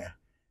range, man.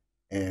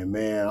 And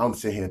man, I'm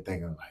sitting here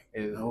thinking like,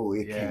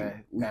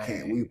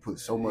 we put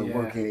so much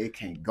work in, it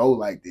can't go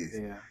like this.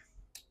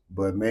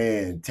 But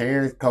man,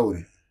 Terrence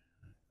Cody,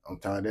 I'm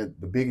telling you,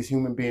 the biggest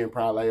human being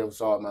probably I ever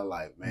saw in my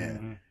life,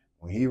 man.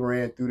 When he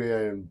ran through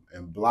there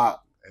and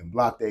blocked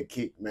that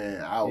kick,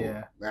 man, I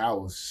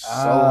was so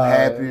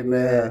happy,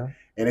 man.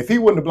 And if he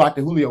wouldn't have blocked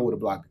it, Julio would have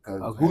blocked it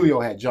because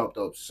Julio had jumped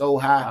up so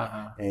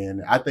high,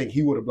 and I think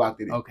he would have blocked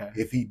it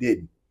if he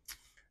didn't.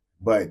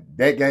 But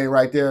that game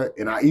right there,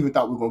 and I even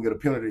thought we were gonna get a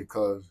penalty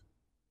because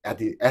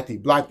after he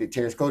blocked it,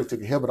 Terrence Cody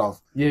took a helmet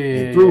off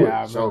and threw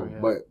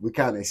it. But we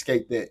kind of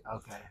escaped that.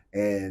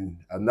 And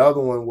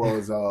another one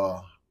was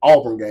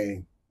Auburn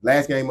game,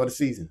 last game of the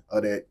season,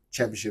 of that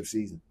championship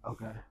season.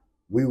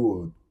 We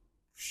were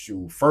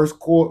first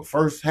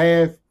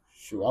half,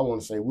 I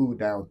want to say we were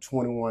down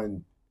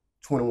 21-0.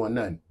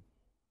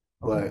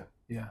 But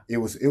it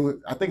was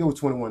I think it was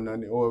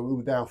 21-0, or we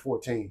were down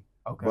 14.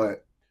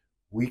 But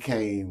we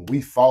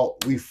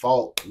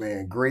fought,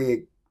 man.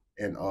 Greg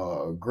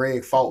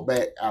fought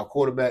back, our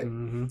quarterback,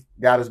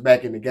 got us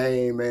back in the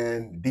game,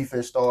 man. The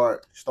defense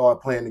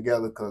started playing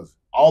together because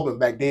Auburn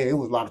back then, it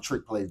was a lot of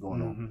trick plays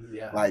going on.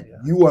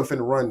 You wasn't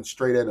finna run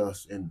straight at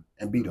us and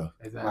beat us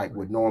like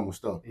with normal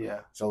stuff.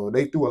 So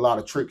they threw a lot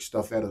of trick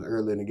stuff at us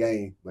early in the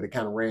game, but it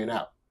kind of ran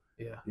out.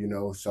 You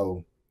know,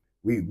 so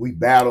we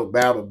battled.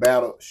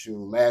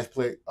 Shoot, last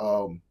play,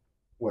 Roy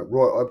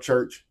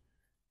Upchurch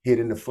hit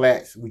in the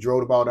flats. We drove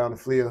the ball down the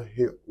field,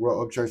 hit Roy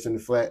Upchurch in the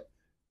flat,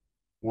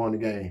 won the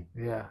game.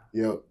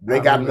 They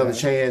got another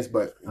chance,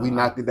 but we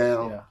knocked it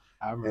down.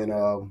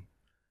 And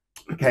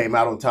came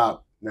out on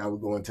top. Now we're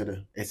going to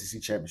the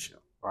SEC championship.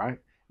 Right.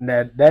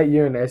 Now that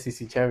year in the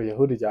SEC championship,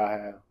 who did y'all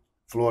have?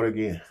 Florida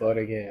again.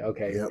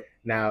 Okay.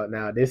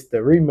 Now this is the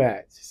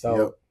rematch.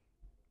 So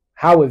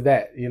how was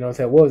that? You know what I'm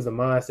saying? What was the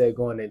mindset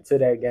going into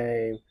that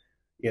game?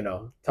 You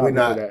know, we're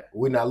not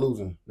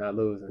losing. Not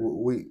losing.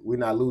 We're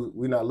not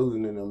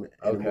losing in them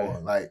anymore.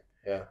 Like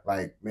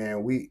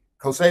man,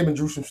 Coach Saban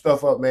drew some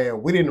stuff up,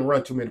 man. We didn't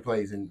run too many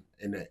plays in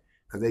that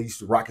because they used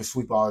to rock and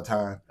sweep all the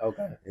time.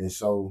 And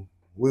so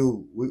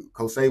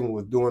Coach Saban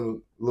was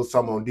doing a little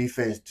something on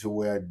defense to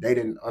where they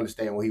didn't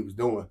understand what he was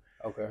doing.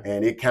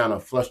 And it kind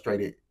of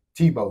frustrated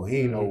Tebow.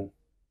 He didn't know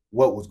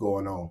what was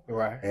going on.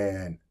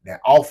 And that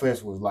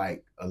offense was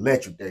like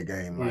electric that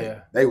game.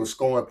 Like they were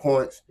scoring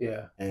points.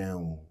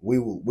 And we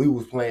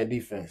was playing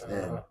defense.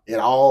 And it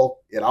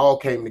all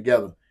came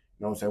together. You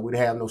know what I'm saying? We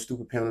didn't have no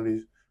stupid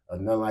penalties or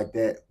nothing like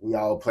that. We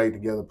all played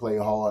together,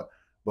 played hard.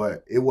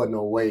 But it wasn't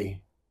no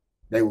way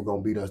they were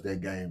gonna beat us that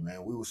game,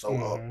 man. We were so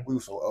up. We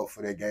were so up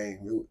for that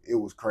game. It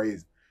was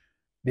crazy.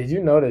 Did you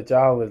know that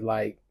y'all was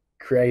like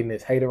creating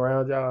this hate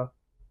around y'all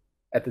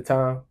at the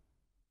time?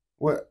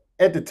 Well,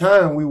 at the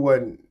time we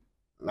wasn't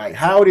like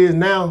how it is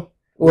now.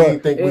 We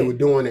didn't think we were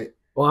doing it.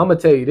 Well, I'm gonna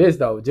tell you this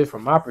though, just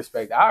from my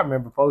perspective. I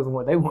remember folks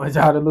when they wanted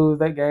y'all to lose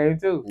that game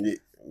too. Yeah,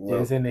 well,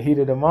 just in the heat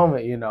of the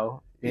moment, you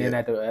know, being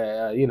at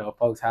the you know,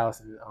 folks' house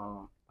and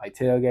like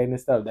tailgating and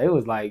stuff. They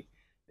was like,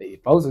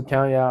 folks would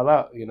count y'all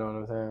out. You know what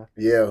I'm saying?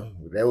 Yeah,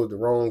 that was the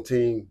wrong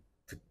team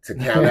to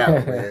count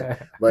out,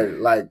 man. But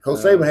like Coach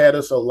Saban had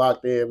us so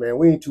locked in, man.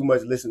 We ain't too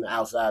much listening to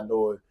outside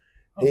noise.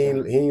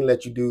 Okay. He ain't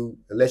let you do,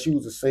 unless you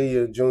was a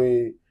senior,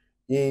 junior.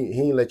 He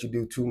ain't let you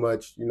do too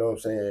much. You know what I'm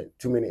saying?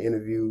 Too many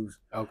interviews.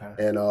 Okay.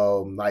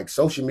 And like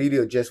social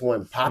media just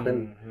wasn't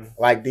popping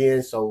like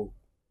then, so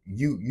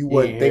you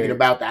wasn't thinking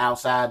about the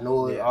outside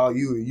noise. Yeah. All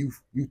you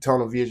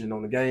tunnel vision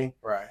on the game.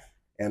 Right.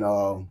 And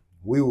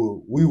we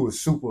knew we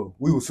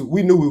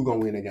were gonna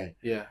win the game.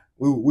 Yeah.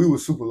 We were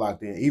super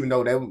locked in, even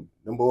though them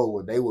boys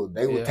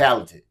were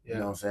talented. You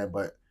know what I'm saying?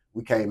 But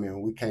we came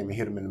in and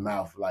hit them in the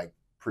mouth like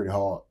pretty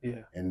hard.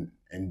 Yeah. And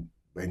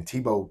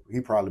Tebow,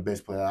 he probably the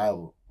best player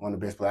one of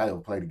the best players I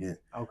ever played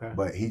against. Okay.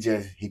 But he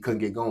couldn't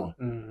get going.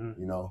 Mm-hmm.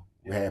 You know,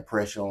 we had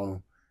pressure on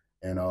him,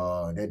 and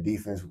that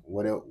defense,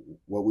 what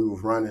we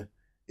was running,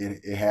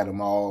 it had them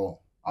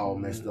all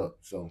messed up.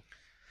 So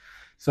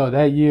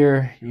that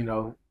year, you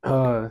know,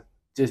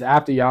 just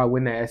after y'all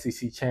win the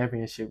SEC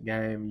championship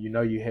game, you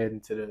know, you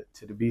heading to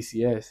the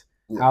BCS.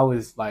 Yeah. How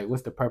is like,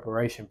 what's the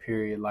preparation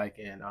period like,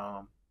 and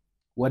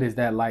what is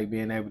that like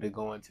being able to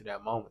go into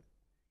that moment,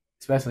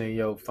 especially in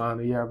your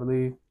final year, I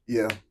believe?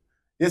 Yeah,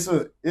 it's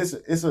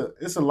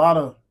a lot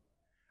of.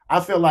 I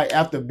feel like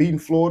after beating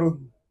Florida,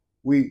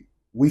 we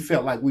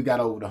felt like we got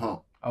over the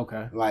hump.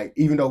 Okay. Like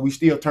even though we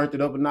still turned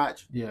it up a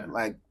notch. Yeah.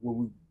 Like when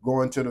we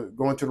going to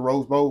the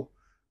Rose Bowl,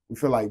 we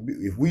feel like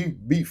if we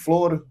beat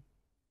Florida,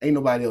 ain't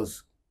nobody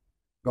else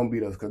gonna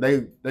beat us because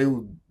they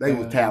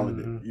were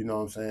talented. Mm-hmm. You know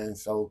what I'm saying?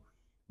 So,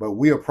 but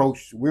we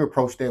approached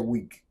that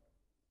week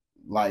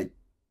like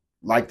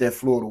that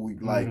Florida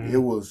week. Like it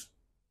was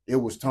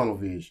tunnel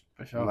vision.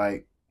 For sure.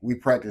 Like we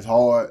practiced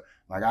hard.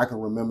 Like I can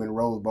remember in the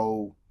Rose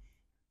Bowl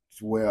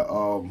where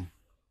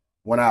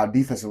one of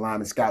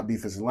our scout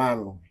defensive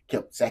linemen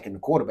kept sacking the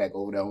quarterback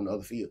over there on the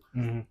other field.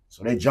 Mm-hmm.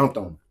 So they jumped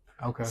on him.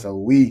 Okay.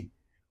 So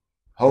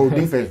whole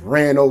defense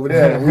ran over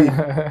there,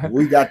 and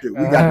we got the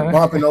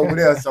bumping over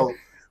there. So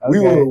we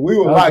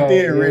were locked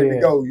in and ready to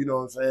go. You know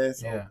what I'm saying?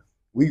 So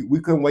we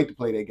couldn't wait to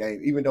play that game.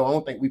 Even though I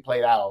don't think we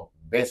played our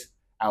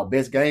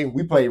best game,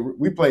 we played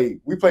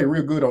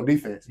real good on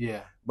defense.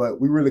 Yeah. But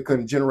we really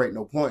couldn't generate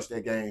no points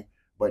that game.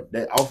 But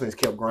that offense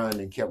kept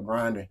grinding,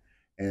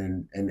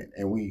 and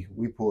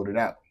we pulled it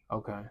out.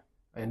 Okay.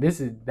 And this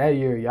is that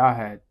year y'all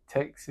had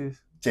Texas.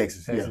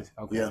 Yeah.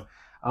 Okay. Yeah.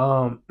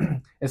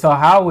 And so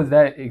how was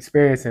that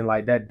experiencing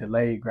like that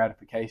delayed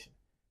gratification?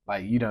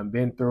 Like you done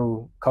been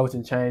through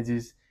coaching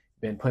changes,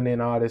 been putting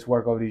in all this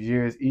work over these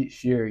years,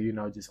 each year, you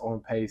know, just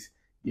on pace,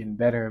 getting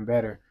better and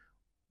better.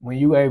 When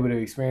you were able to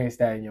experience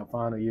that in your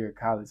final year of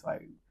college,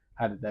 like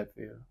how did that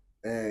feel?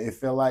 And it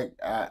felt like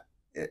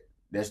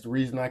that's the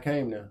reason I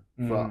came there.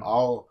 For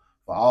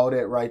all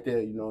that right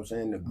there, you know what I'm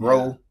saying? To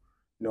grow,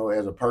 you know,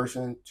 as a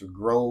person, to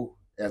grow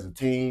as a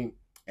team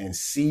and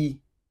see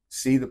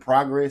the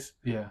progress.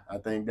 Yeah. I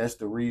think that's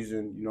the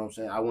reason, you know what I'm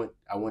saying?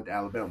 I went to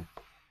Alabama.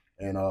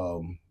 And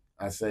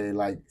I say,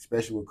 like,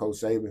 especially with Coach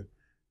Saban,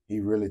 he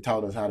really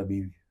taught us how to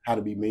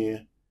be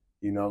men,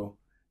 you know.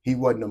 He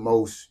wasn't the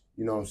most,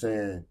 you know what I'm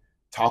saying,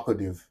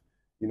 talkative,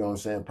 you know what I'm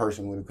saying,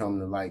 person when it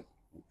comes to like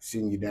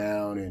sitting you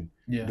down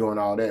and doing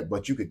all that.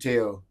 But you could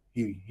tell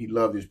he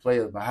loved his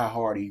players by how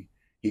hard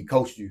he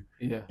coached you.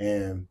 Yeah.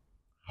 And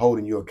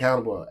holding you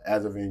accountable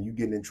as of in you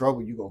getting in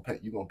trouble, you're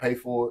gonna pay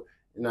for it.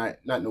 Not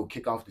no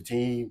kick off the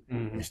team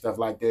and stuff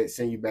like that,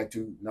 send you back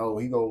to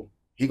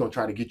he gonna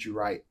try to get you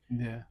right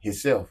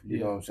himself. You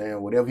know what I'm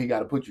saying? Whatever he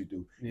gotta put you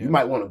through. You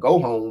might want to go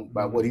home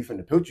by what he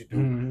finna put you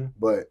through,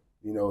 but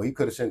you know, he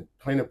could have sent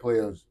plenty of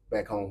players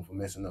back home for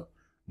messing up.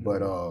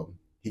 But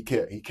he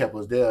kept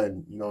us there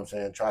and, you know what I'm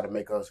saying, try to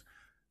make us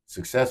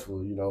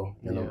successful, you know.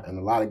 And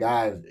a lot of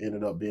guys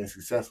ended up being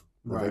successful.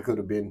 Right. They could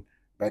have been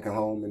back at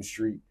home in the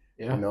street,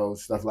 you know,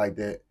 stuff like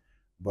that.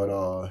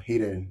 But he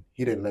didn't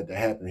let that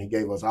happen. He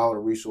gave us all the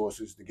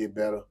resources to get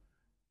better,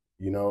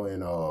 you know,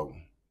 and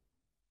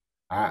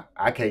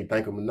I can't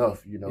thank him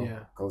enough, you know.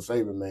 Coach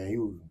Saban, man, he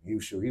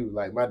was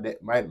like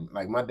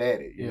my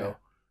daddy, you know.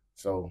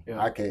 So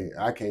I can't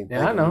thank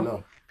him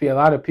enough. A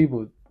lot of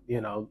people,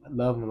 you know,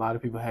 love him, a lot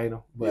of people hate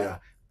him. But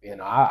you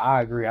know,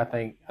 I agree. I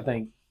think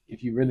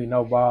if you really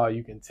know ball,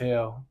 you can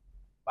tell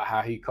by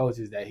how he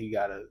coaches that he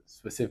got a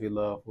specific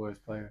love for his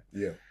player.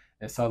 Yeah.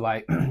 And so,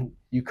 like,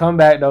 you come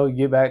back, though, you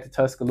get back to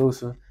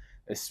Tuscaloosa,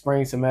 the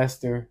spring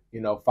semester, you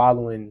know,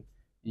 following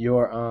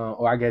your,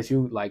 or I guess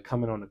you, like,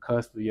 coming on the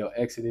cusp of your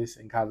exodus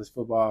in college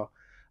football.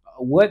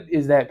 What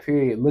is that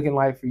period looking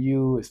like for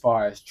you as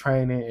far as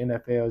training,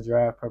 NFL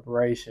draft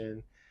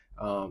preparation?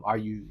 Are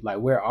you, like,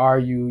 where are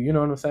you? You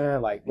know what I'm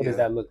saying? Like, what does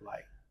that look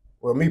like?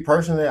 Well, me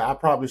personally, I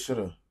probably should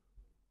have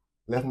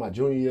left my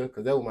junior year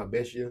because that was my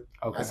best year.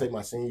 Okay. I say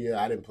my senior year,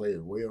 I didn't play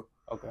as well.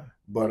 Okay.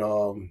 But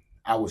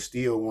I was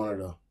still one of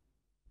the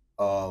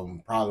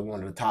probably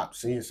one of the top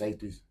senior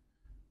safeties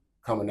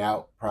coming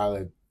out,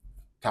 probably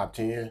top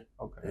 10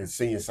 in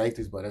senior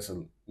safeties. But that's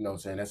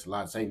that's a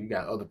lot of safety. You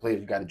got other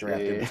players you got to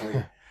draft in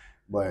between.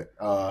 But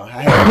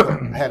I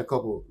had a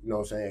couple,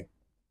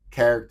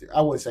 character.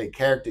 I wouldn't say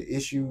character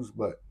issues,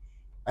 but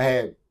I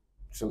had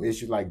some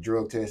issues like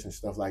drug tests and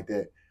stuff like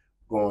that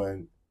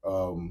going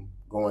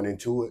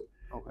into it.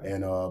 Okay.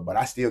 And but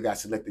I still got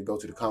selected to go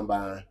to the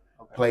combine.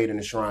 Okay. Played in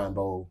the Shrine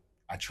Bowl.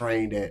 I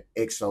trained at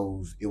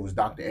EXO's. It was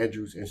Dr.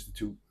 Andrews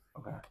Institute.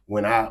 Okay.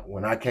 When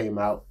I came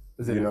out,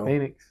 was it in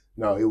Phoenix?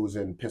 No, it was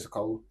in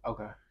Pensacola.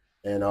 Okay.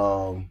 And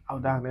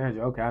Dr.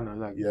 Andrews. Okay, I know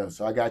that. Yeah,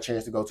 so I got a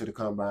chance to go to the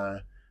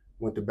combine.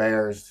 Went to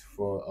Bears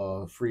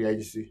for free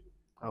agency.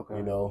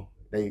 Okay.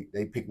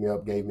 They picked me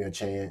up, gave me a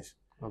chance.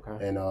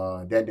 Okay. And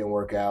that didn't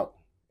work out.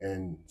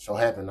 And so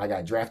happened I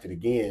got drafted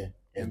again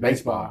in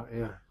baseball.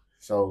 Yeah.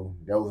 So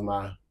that was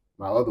my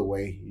other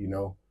way,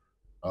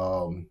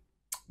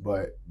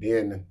 But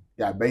then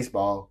got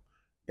baseball,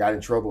 got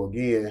in trouble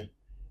again,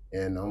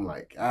 and I'm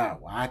like,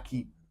 I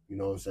keep,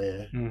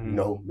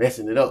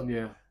 messing it up.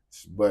 Yeah.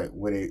 But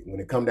when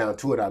it come down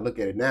to it, I look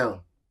at it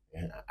now,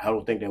 and I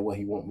don't think that's what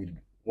he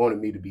wanted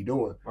me to be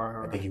doing.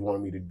 Right. I think he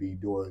wanted me to be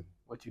doing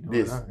what you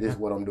doing now. This is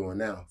what I'm doing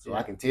now. So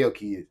I can tell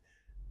kids,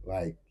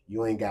 like,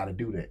 you ain't got to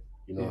do that.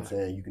 You know what I'm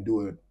saying? You can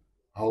do it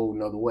a whole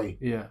nother way.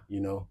 Yeah.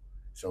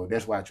 So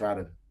that's what I try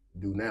to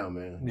do now,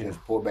 man. Yeah.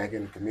 Just pour back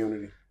in the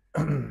community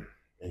and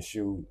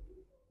shoot.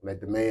 Let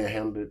the man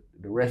handle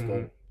the rest of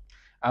it.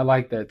 I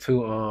like that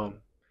too,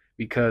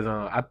 because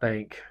I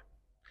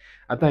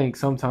think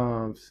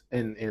sometimes,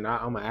 and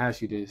I'm gonna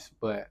ask you this,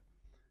 but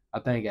I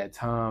think at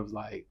times,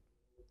 like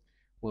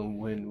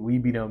when we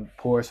be done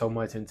pour so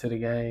much into the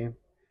game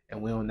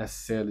and we don't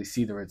necessarily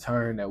see the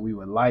return that we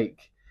would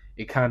like,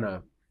 it kind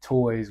of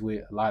toys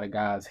with a lot of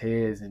guys'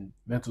 heads and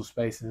mental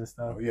spaces and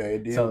stuff. Oh, yeah,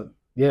 it did. So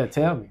yeah,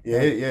 tell me.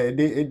 Yeah, it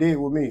did. It did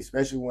with me,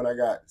 especially when I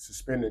got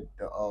suspended.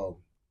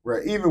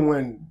 Even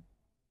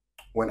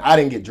when I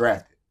didn't get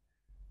drafted,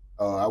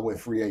 I went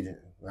free agent.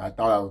 I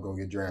thought I was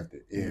gonna get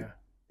drafted.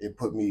 It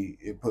put me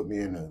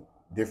in a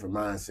different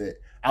mindset.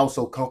 I was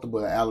so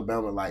comfortable at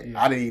Alabama, I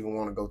didn't even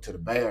want to go to the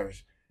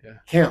Bears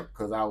camp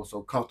because I was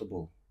so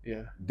comfortable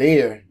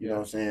there. You know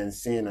what I'm saying?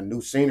 Seeing a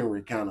new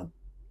scenery kind of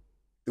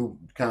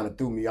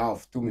threw me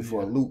off, threw me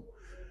for a loop.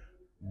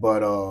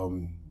 But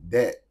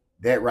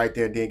that right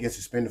there, then get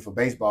suspended for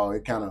baseball,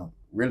 it kind of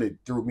really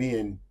threw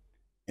me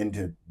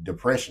into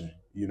depression.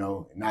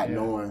 Not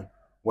knowing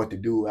what to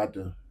do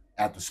after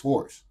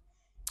sports.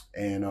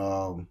 And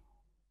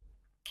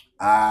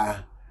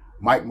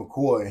Mike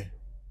McCoy,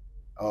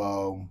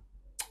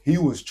 he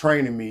was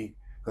training me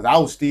because I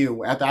was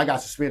still, after I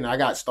got suspended,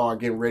 I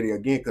started getting ready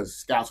again because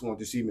scouts wanted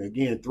to see me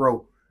again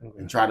throw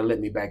and try to let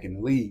me back in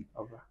the league.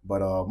 Okay.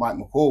 But Mike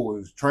McCoy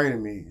was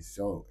training me,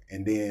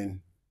 and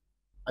then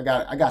I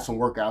got some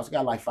workouts. I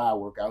got like 5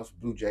 workouts,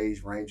 Blue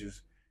Jays,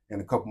 Rangers,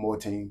 and a couple more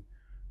teams.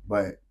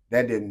 But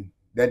that didn't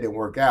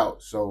work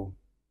out. So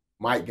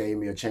Mike gave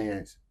me a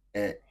chance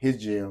at his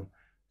gym.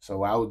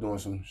 So I was doing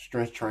some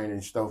strength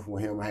training stuff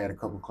with him. I had a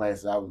couple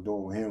classes I was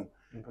doing with him.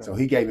 Okay. So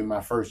he gave me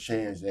my first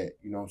chance at,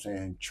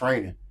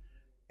 training.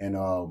 And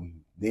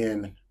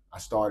then I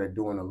started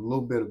doing a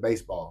little bit of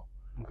baseball.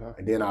 Okay.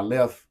 And then I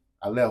left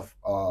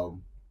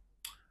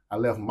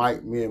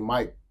Mike, me and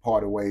Mike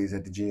parted ways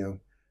at the gym.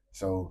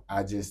 So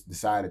I just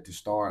decided to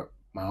start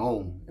my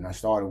own. And I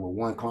started with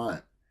one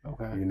client.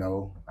 Okay.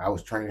 I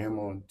was training him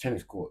on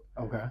tennis court.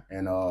 Okay.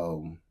 And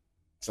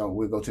so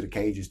we'll go to the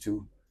cages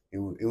too. It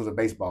was a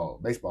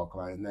baseball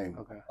client's name.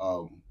 Okay.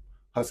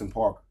 Hudson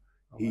Parker.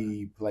 Okay.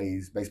 He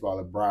plays baseball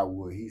at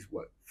Briarwood. He's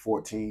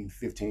 14,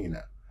 15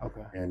 now.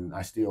 Okay. And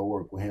I still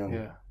work with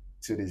him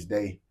to this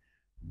day.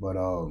 But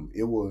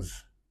it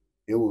was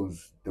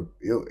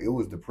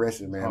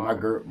depressing, man.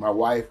 My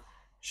wife,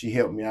 she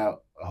helped me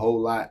out a whole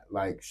lot.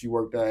 Like, she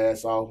worked her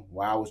ass off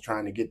while I was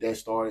trying to get that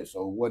started.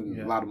 So it wasn't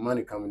a lot of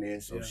money coming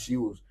in. So she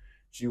was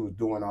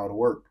doing all the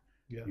work.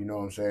 Yeah. You know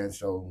what I'm saying?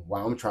 So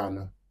while I'm trying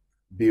to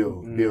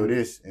build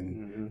this,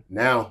 and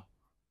now,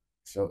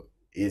 so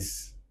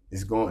it's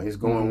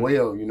going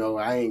well.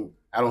 I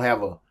don't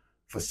have a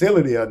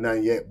facility or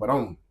nothing yet, but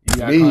I'm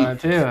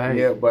clientele, hey.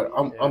 Yeah, but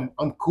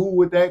I'm cool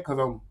with that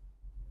because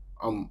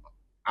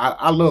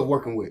I love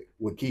working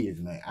with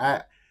kids, man.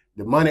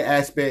 The money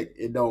aspect,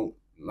 it don't,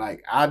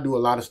 like, I do a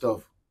lot of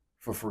stuff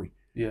for free.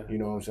 Yeah. You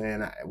know what I'm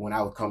saying? When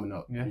I was coming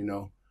up,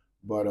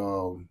 but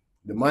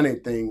the money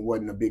thing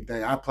wasn't a big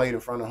thing. I played in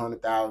front of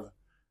 100,000.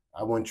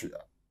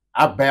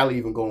 I barely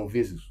even go on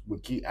visits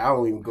with kids. I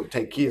don't even go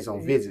take kids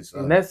on visits.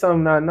 And that's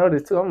something I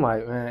noticed too. I'm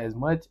like, man, as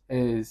much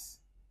as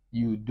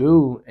you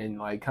do and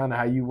like kind of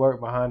how you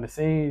work behind the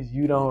scenes,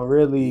 you don't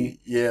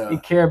really you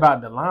care about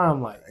the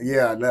limelight.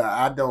 Yeah, no,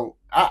 I don't.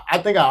 I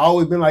think I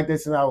always been like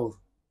this since I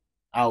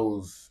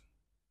was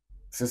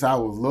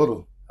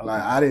little. Okay.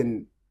 Like, I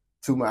didn't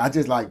too much. I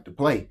just like to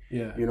play.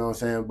 Yeah. You know what I'm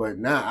saying? But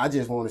now I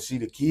just want to see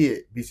the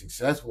kid be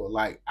successful.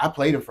 Like, I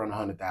played in front of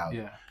 100,000.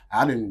 Yeah.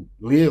 I didn't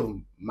live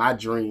my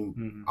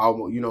dream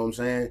almost, you know what I'm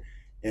saying?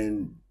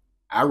 And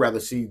I'd rather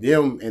see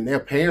them and their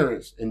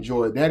parents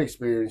enjoy that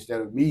experience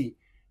instead of me,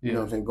 you know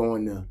what I'm saying,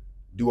 going to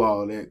do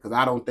all that. Because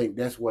I don't think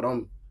that's what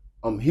I'm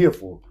here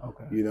for.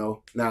 Okay. You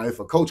know. Now, if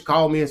a coach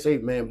called me and say,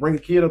 "Man, bring a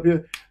kid up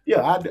here,"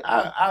 yeah,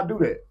 I do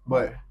that.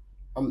 But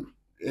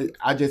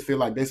I just feel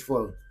like that's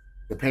for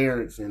the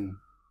parents and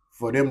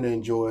for them to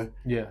enjoy.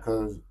 Yeah.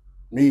 Because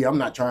me, I'm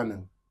not trying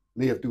to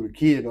live through the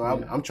kid. Or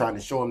I'm trying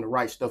to show him the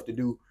right stuff to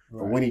do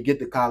for when he get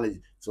to college,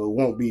 so it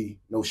won't be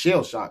no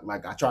shell shock.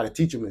 Like I try to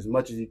teach him as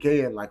much as you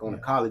can, like on a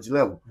college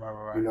level.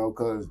 Right. You know,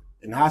 because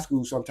in high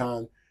school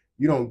sometimes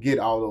you don't get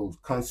all those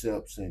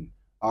concepts and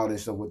all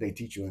this stuff what they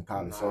teach you in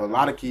college. So a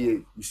lot of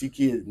kids, you see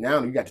kids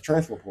now, you got the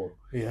transfer portal.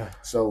 Yeah.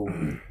 So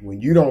when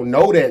you don't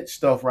know that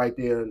stuff right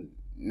there,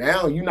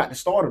 now you're not the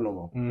starter no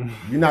more.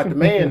 You're not the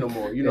man no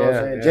more. You know what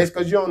I'm saying? Just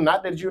because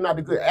not that you're not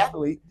a good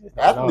athlete.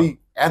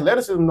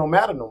 Athleticism don't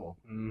matter no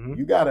more.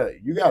 You gotta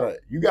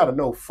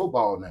know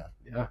football now.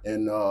 Yeah.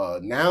 And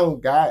now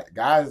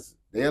guys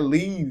they'll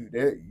leave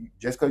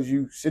just because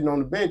you sitting on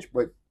the bench,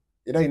 but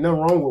it ain't nothing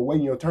wrong with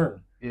waiting your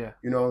turn. Yeah.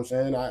 You know what I'm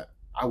saying?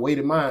 I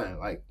waited mine.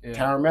 Like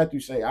Tyrann Matthew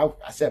say, I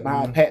sat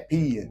behind Pat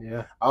P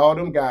and all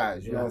them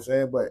guys, you know what I'm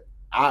saying? But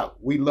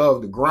we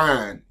love the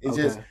grind. It's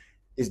just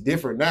it's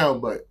different now,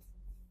 but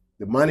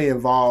the money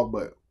involved,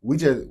 but we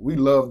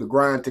love the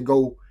grind to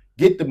go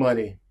get the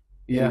money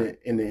in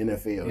the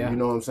NFL. You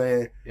know what I'm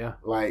saying? Yeah.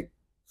 Like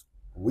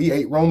we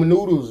ate ramen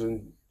noodles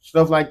and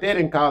stuff like that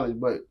in college,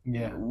 but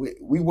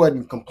we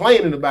wasn't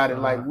complaining about it.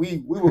 Like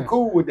we were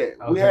cool with that.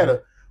 We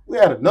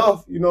had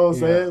enough, you know what I'm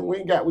saying? We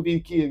ain't got what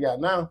these kids got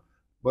now.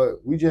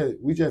 But we just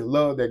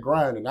love that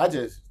grind, and I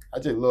just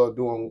love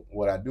doing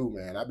what I do,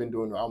 man. I've been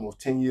doing it almost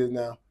 10 years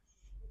now.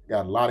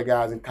 Got a lot of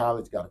guys in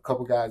college, got a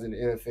couple guys in the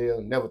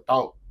NFL. Never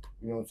thought,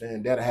 you know what I'm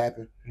saying, that'll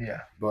happen.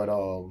 Yeah. But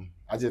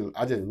I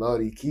just love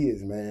these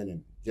kids, man,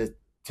 and just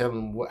tell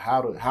them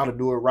how to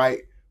do it right,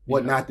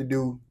 what not to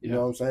do. You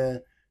know what I'm saying?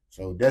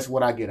 So that's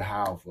what I get a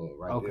howl for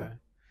there.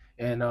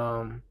 And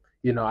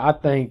you know, I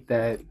think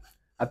the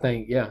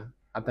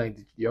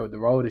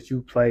role that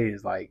you play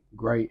is like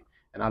great.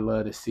 And I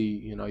love to see,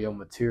 you know, your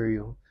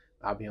material.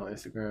 I'll be on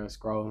Instagram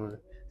scrolling,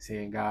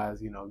 seeing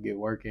guys, you know, get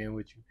work in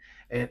with you.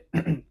 And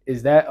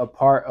is that a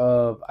part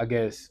of, I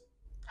guess,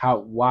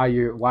 why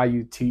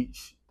you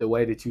teach the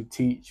way that you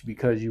teach?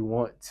 Because you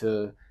want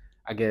to,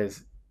 I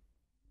guess,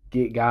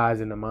 get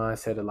guys in the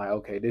mindset of like,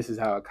 okay, this is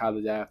how a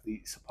college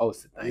athlete's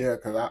supposed to think. Yeah,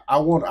 because I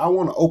want to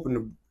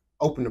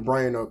open the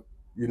brain up,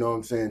 you know what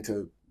I'm saying,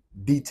 to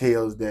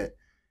details that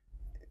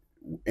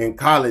in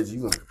college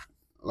you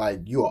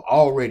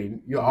already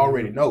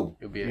know.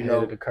 You'll be ahead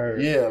of the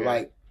curve. Yeah,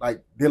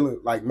 like Dylan,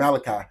 like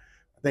Malachi. I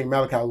think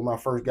Malachi was my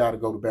first guy to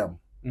go to Bama.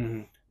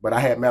 But I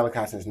had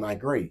Malachi since 9th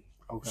grade.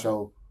 Okay.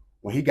 So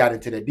when he got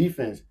into that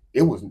defense,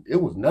 it was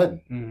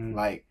nothing.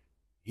 Like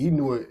he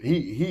knew it.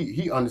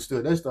 He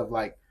understood that stuff.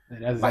 Like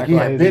he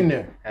had been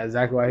there. That's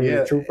exactly why he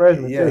was a true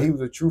freshman. Yeah, he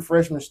was a true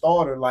freshman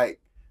starter.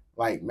 Like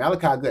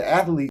Malachi, a good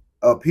athlete.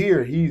 Up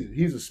here,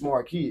 he's a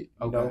smart kid.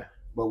 You know.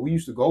 But we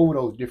used to go over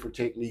those different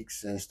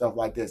techniques and stuff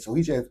like that. So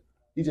he just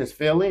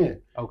fell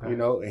in, you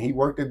know, and he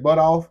worked his butt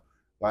off.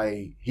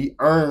 Like he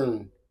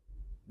earned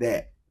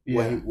that.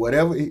 Yeah.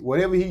 Whatever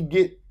he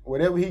get,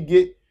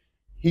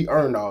 he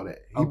earned all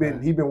that. He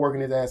been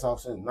working his ass off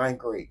since 9th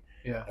grade.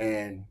 Yeah.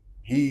 And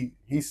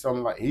he's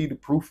something like the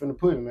proof in the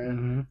pudding,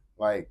 man.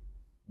 Like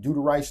do the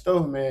right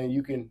stuff, man.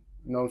 You can,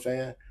 you know what I'm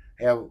saying,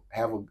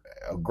 have a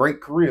great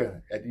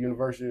career at the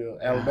University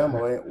of Alabama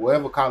or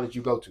wherever college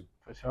you go to.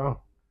 For sure.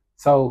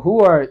 So who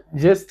are,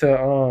 just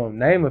to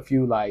name a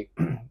few, like,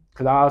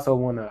 because I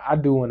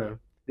do want to,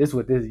 this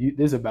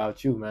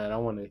about you, man. I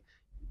want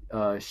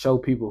to show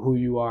people who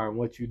you are and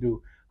what you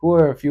do. Who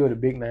are a few of the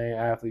big name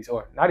athletes,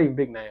 or not even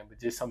big name, but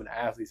just some of the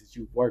athletes that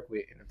you've worked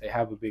with, and if they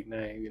have a big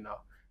name, you know,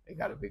 they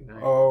got a big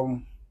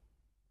name.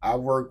 I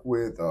work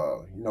with,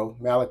 you know,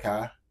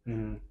 Malachi,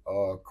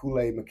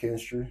 Kool-Aid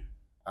McKinstry.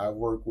 I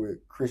work with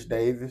Chris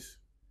Davis,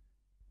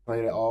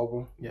 played at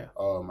Auburn. Yeah.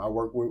 I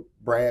work with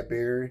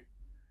Bradbury.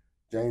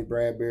 James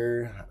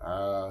Bradbury,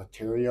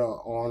 Terry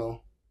Arnold,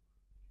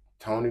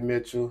 Tony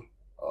Mitchell,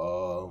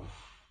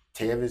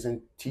 Tevis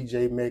and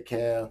T.J.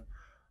 Metcalf,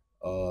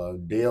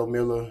 Dale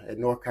Miller at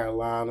North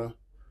Carolina.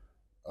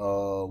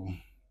 Man,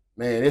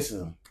 it's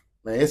a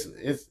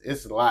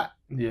lot.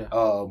 Yeah.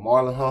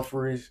 Marlon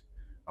Humphreys,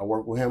 I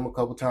worked with him a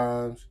couple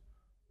times.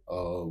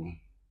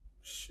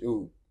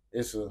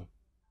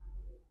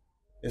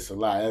 It's a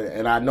lot,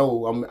 and I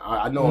know I'm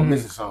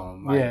missing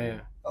some. Like,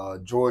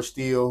 George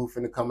Steele, who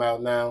finna come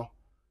out now.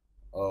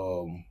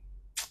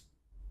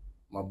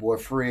 My boy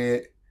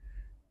Fred,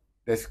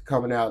 that's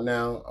coming out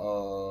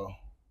now.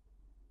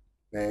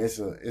 Man, it's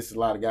a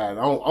lot of guys.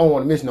 I don't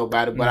want to miss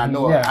nobody, but I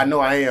know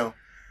I am.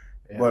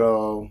 Yeah.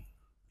 But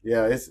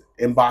it's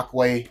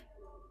Mbakwe.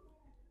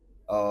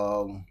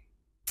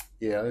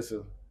 It's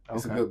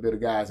a good bit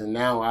of guys. And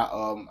now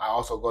I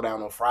also go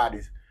down on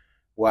Fridays.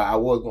 Well, I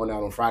was going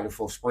down on Friday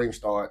before spring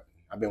start.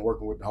 I've been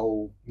working with the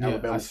whole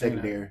Alabama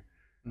secondary.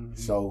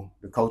 So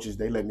the coaches,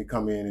 they let me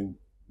come in and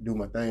do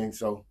my thing.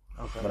 So,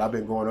 but I've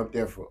been going up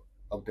there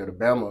to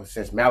Bama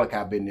since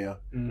Malachi been there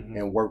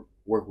and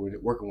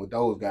working with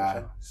those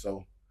guys.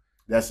 So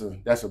that's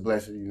a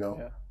blessing, you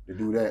know, to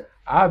do that.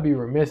 I'd be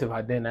remiss if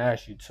I didn't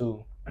ask you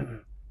too.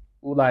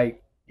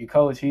 Like your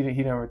coach, he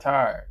done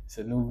retired. It's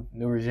a new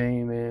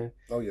regime, man.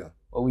 Oh yeah.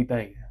 What we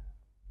thinking?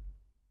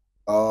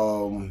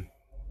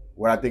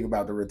 What I think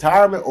about the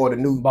retirement or the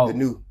new? Both. The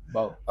new.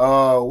 Both.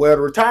 Well,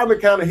 the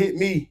retirement kind of hit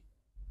me.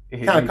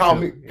 Kind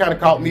of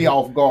caught me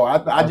off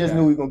guard. I just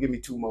knew he was gonna give me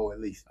 2 more at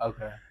least.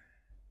 Okay.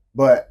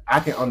 But I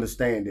can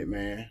understand it,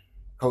 man.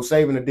 Coach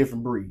Saban a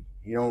different breed.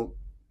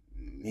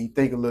 He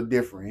think a little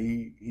different.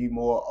 He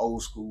more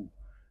old school.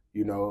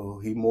 You know,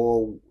 he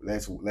more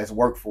let's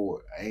work for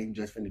it. I ain't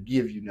just finna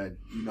give you nothing,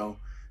 you know.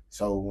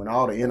 So when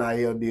all the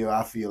NIL deal,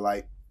 I feel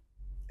like,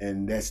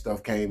 and that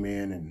stuff came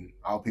in and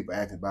all people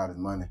asking about his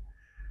money,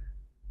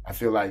 I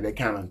feel like they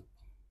kind of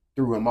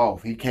threw him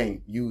off. He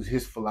can't use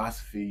his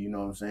philosophy, you know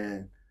what I'm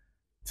saying,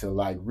 to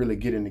like really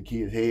get in the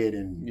kid's head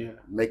and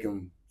make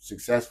him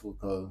successful,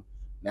 because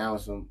now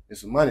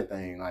it's a money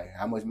thing. Like,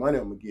 how much money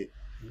I'm gonna get?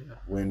 Yeah.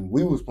 When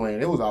we was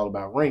playing, it was all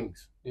about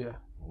rings. Yeah.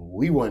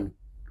 We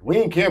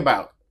didn't care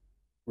about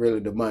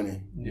really the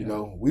money. You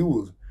know, we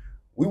want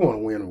to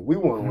win. We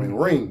want to win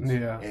rings.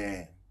 Yeah.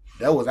 And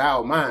that was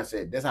our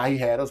mindset. That's how he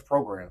had us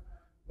programmed,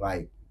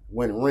 like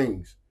winning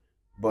rings.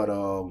 But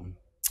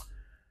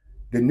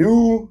the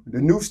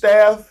new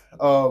staff,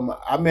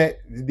 I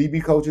met the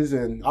DB coaches,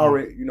 and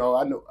already, you know,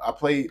 I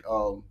played.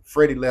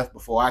 Freddie left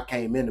before I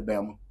came into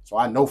Bama, so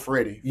I know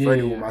Freddie.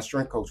 Freddie was my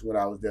strength coach when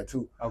I was there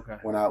too. Okay.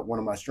 One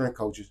of my strength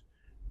coaches,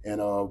 and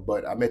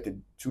but I met the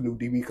 2 new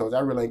DB coaches. I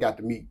really ain't got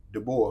to meet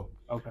DeBoer.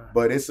 Okay.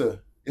 But it's a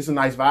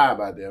nice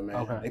vibe out there, man.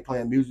 Okay. They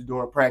playing music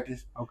during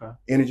practice. Okay.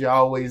 Energy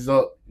always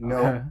up, you know.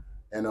 Okay.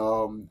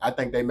 And I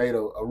think they made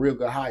a real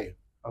good hire.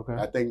 Okay.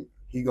 I think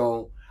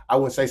I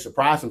wouldn't say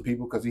surprise some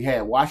people, because he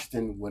had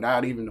Washington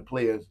without even the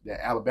players that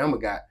Alabama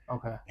got.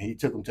 Okay. And he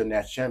took them to the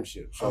national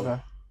championship. So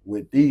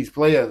with these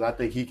players, I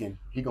think he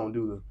gonna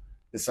do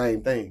the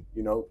same thing,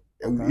 you know.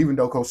 And even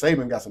though Coach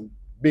Saban got some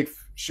big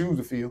shoes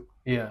to fill,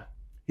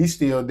 he's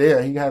still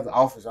there. He has an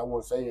office, I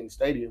won't say, in the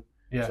stadium.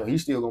 Yeah. So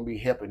he's still gonna be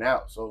helping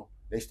out. So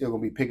they still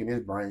gonna be picking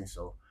his brain.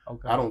 So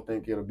I don't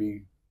think it'll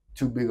be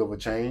too big of a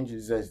change.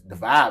 It's just the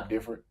vibe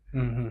different.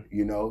 Mm-hmm.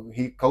 You know,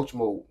 he coach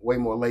way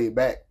more laid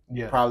back.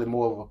 Yeah. Probably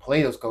more of a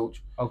player's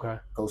coach. Okay.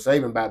 Coach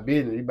Saban about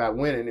business, he about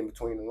winning in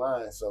between the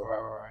lines. So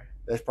right.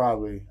 That's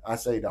probably, I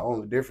say, the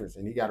only difference.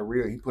 And he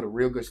put a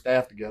real good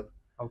staff together.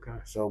 Okay.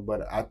 So,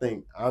 but I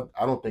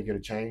don't think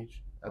it'll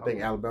change. I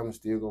think Alabama's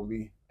still gonna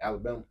be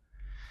Alabama.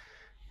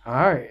 All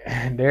right,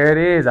 there it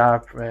is.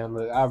 Man,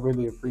 look, I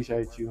really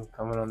appreciate you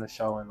coming on the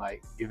show and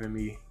like giving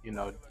me, you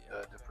know,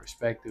 the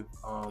perspective.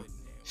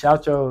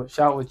 Shout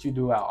what you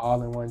do out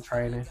all-in-one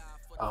training.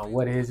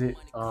 What is it?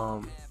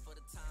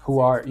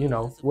 What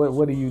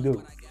do you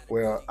do?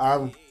 Well,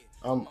 I'm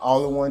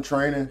all-in-one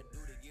training,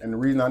 and the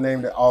reason I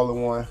named it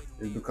all-in-one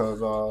is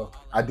because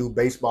I do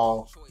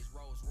baseball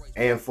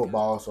and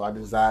football, so I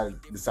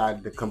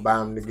decided to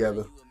combine them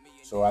together.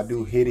 So I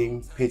do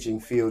hitting, pitching,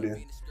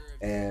 fielding,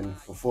 and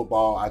for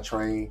football I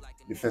train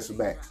defensive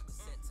backs.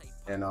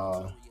 And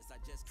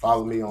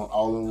follow me on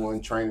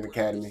All-in-One Training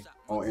Academy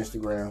on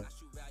Instagram,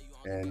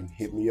 and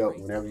hit me up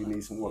whenever you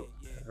need some work.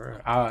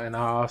 And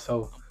I'll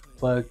also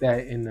plug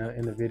that in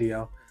the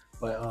video.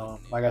 But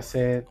like I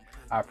said,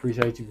 I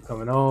appreciate you for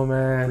coming on,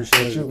 man.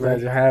 Appreciate you.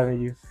 Pleasure having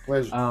you.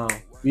 Pleasure.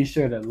 Be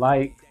sure to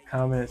like,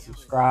 comment,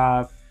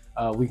 subscribe.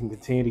 We can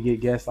continue to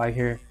get guests like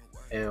here.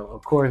 And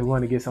of course, we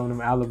want to get some of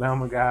them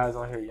Alabama guys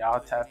on here. Y'all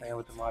tap in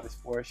with the Modern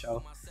Sports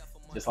Show.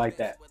 Just like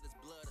that.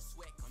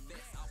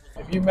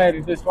 If you made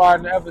it this far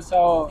in the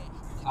episode,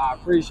 I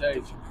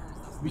appreciate you.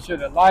 Be sure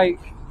to like.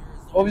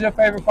 What was your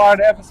favorite part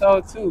of the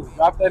episode too?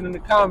 Drop that in the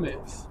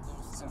comments.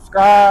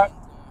 Subscribe,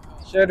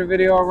 share the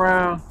video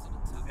around,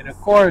 and of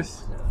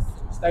course,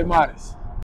 stay modest.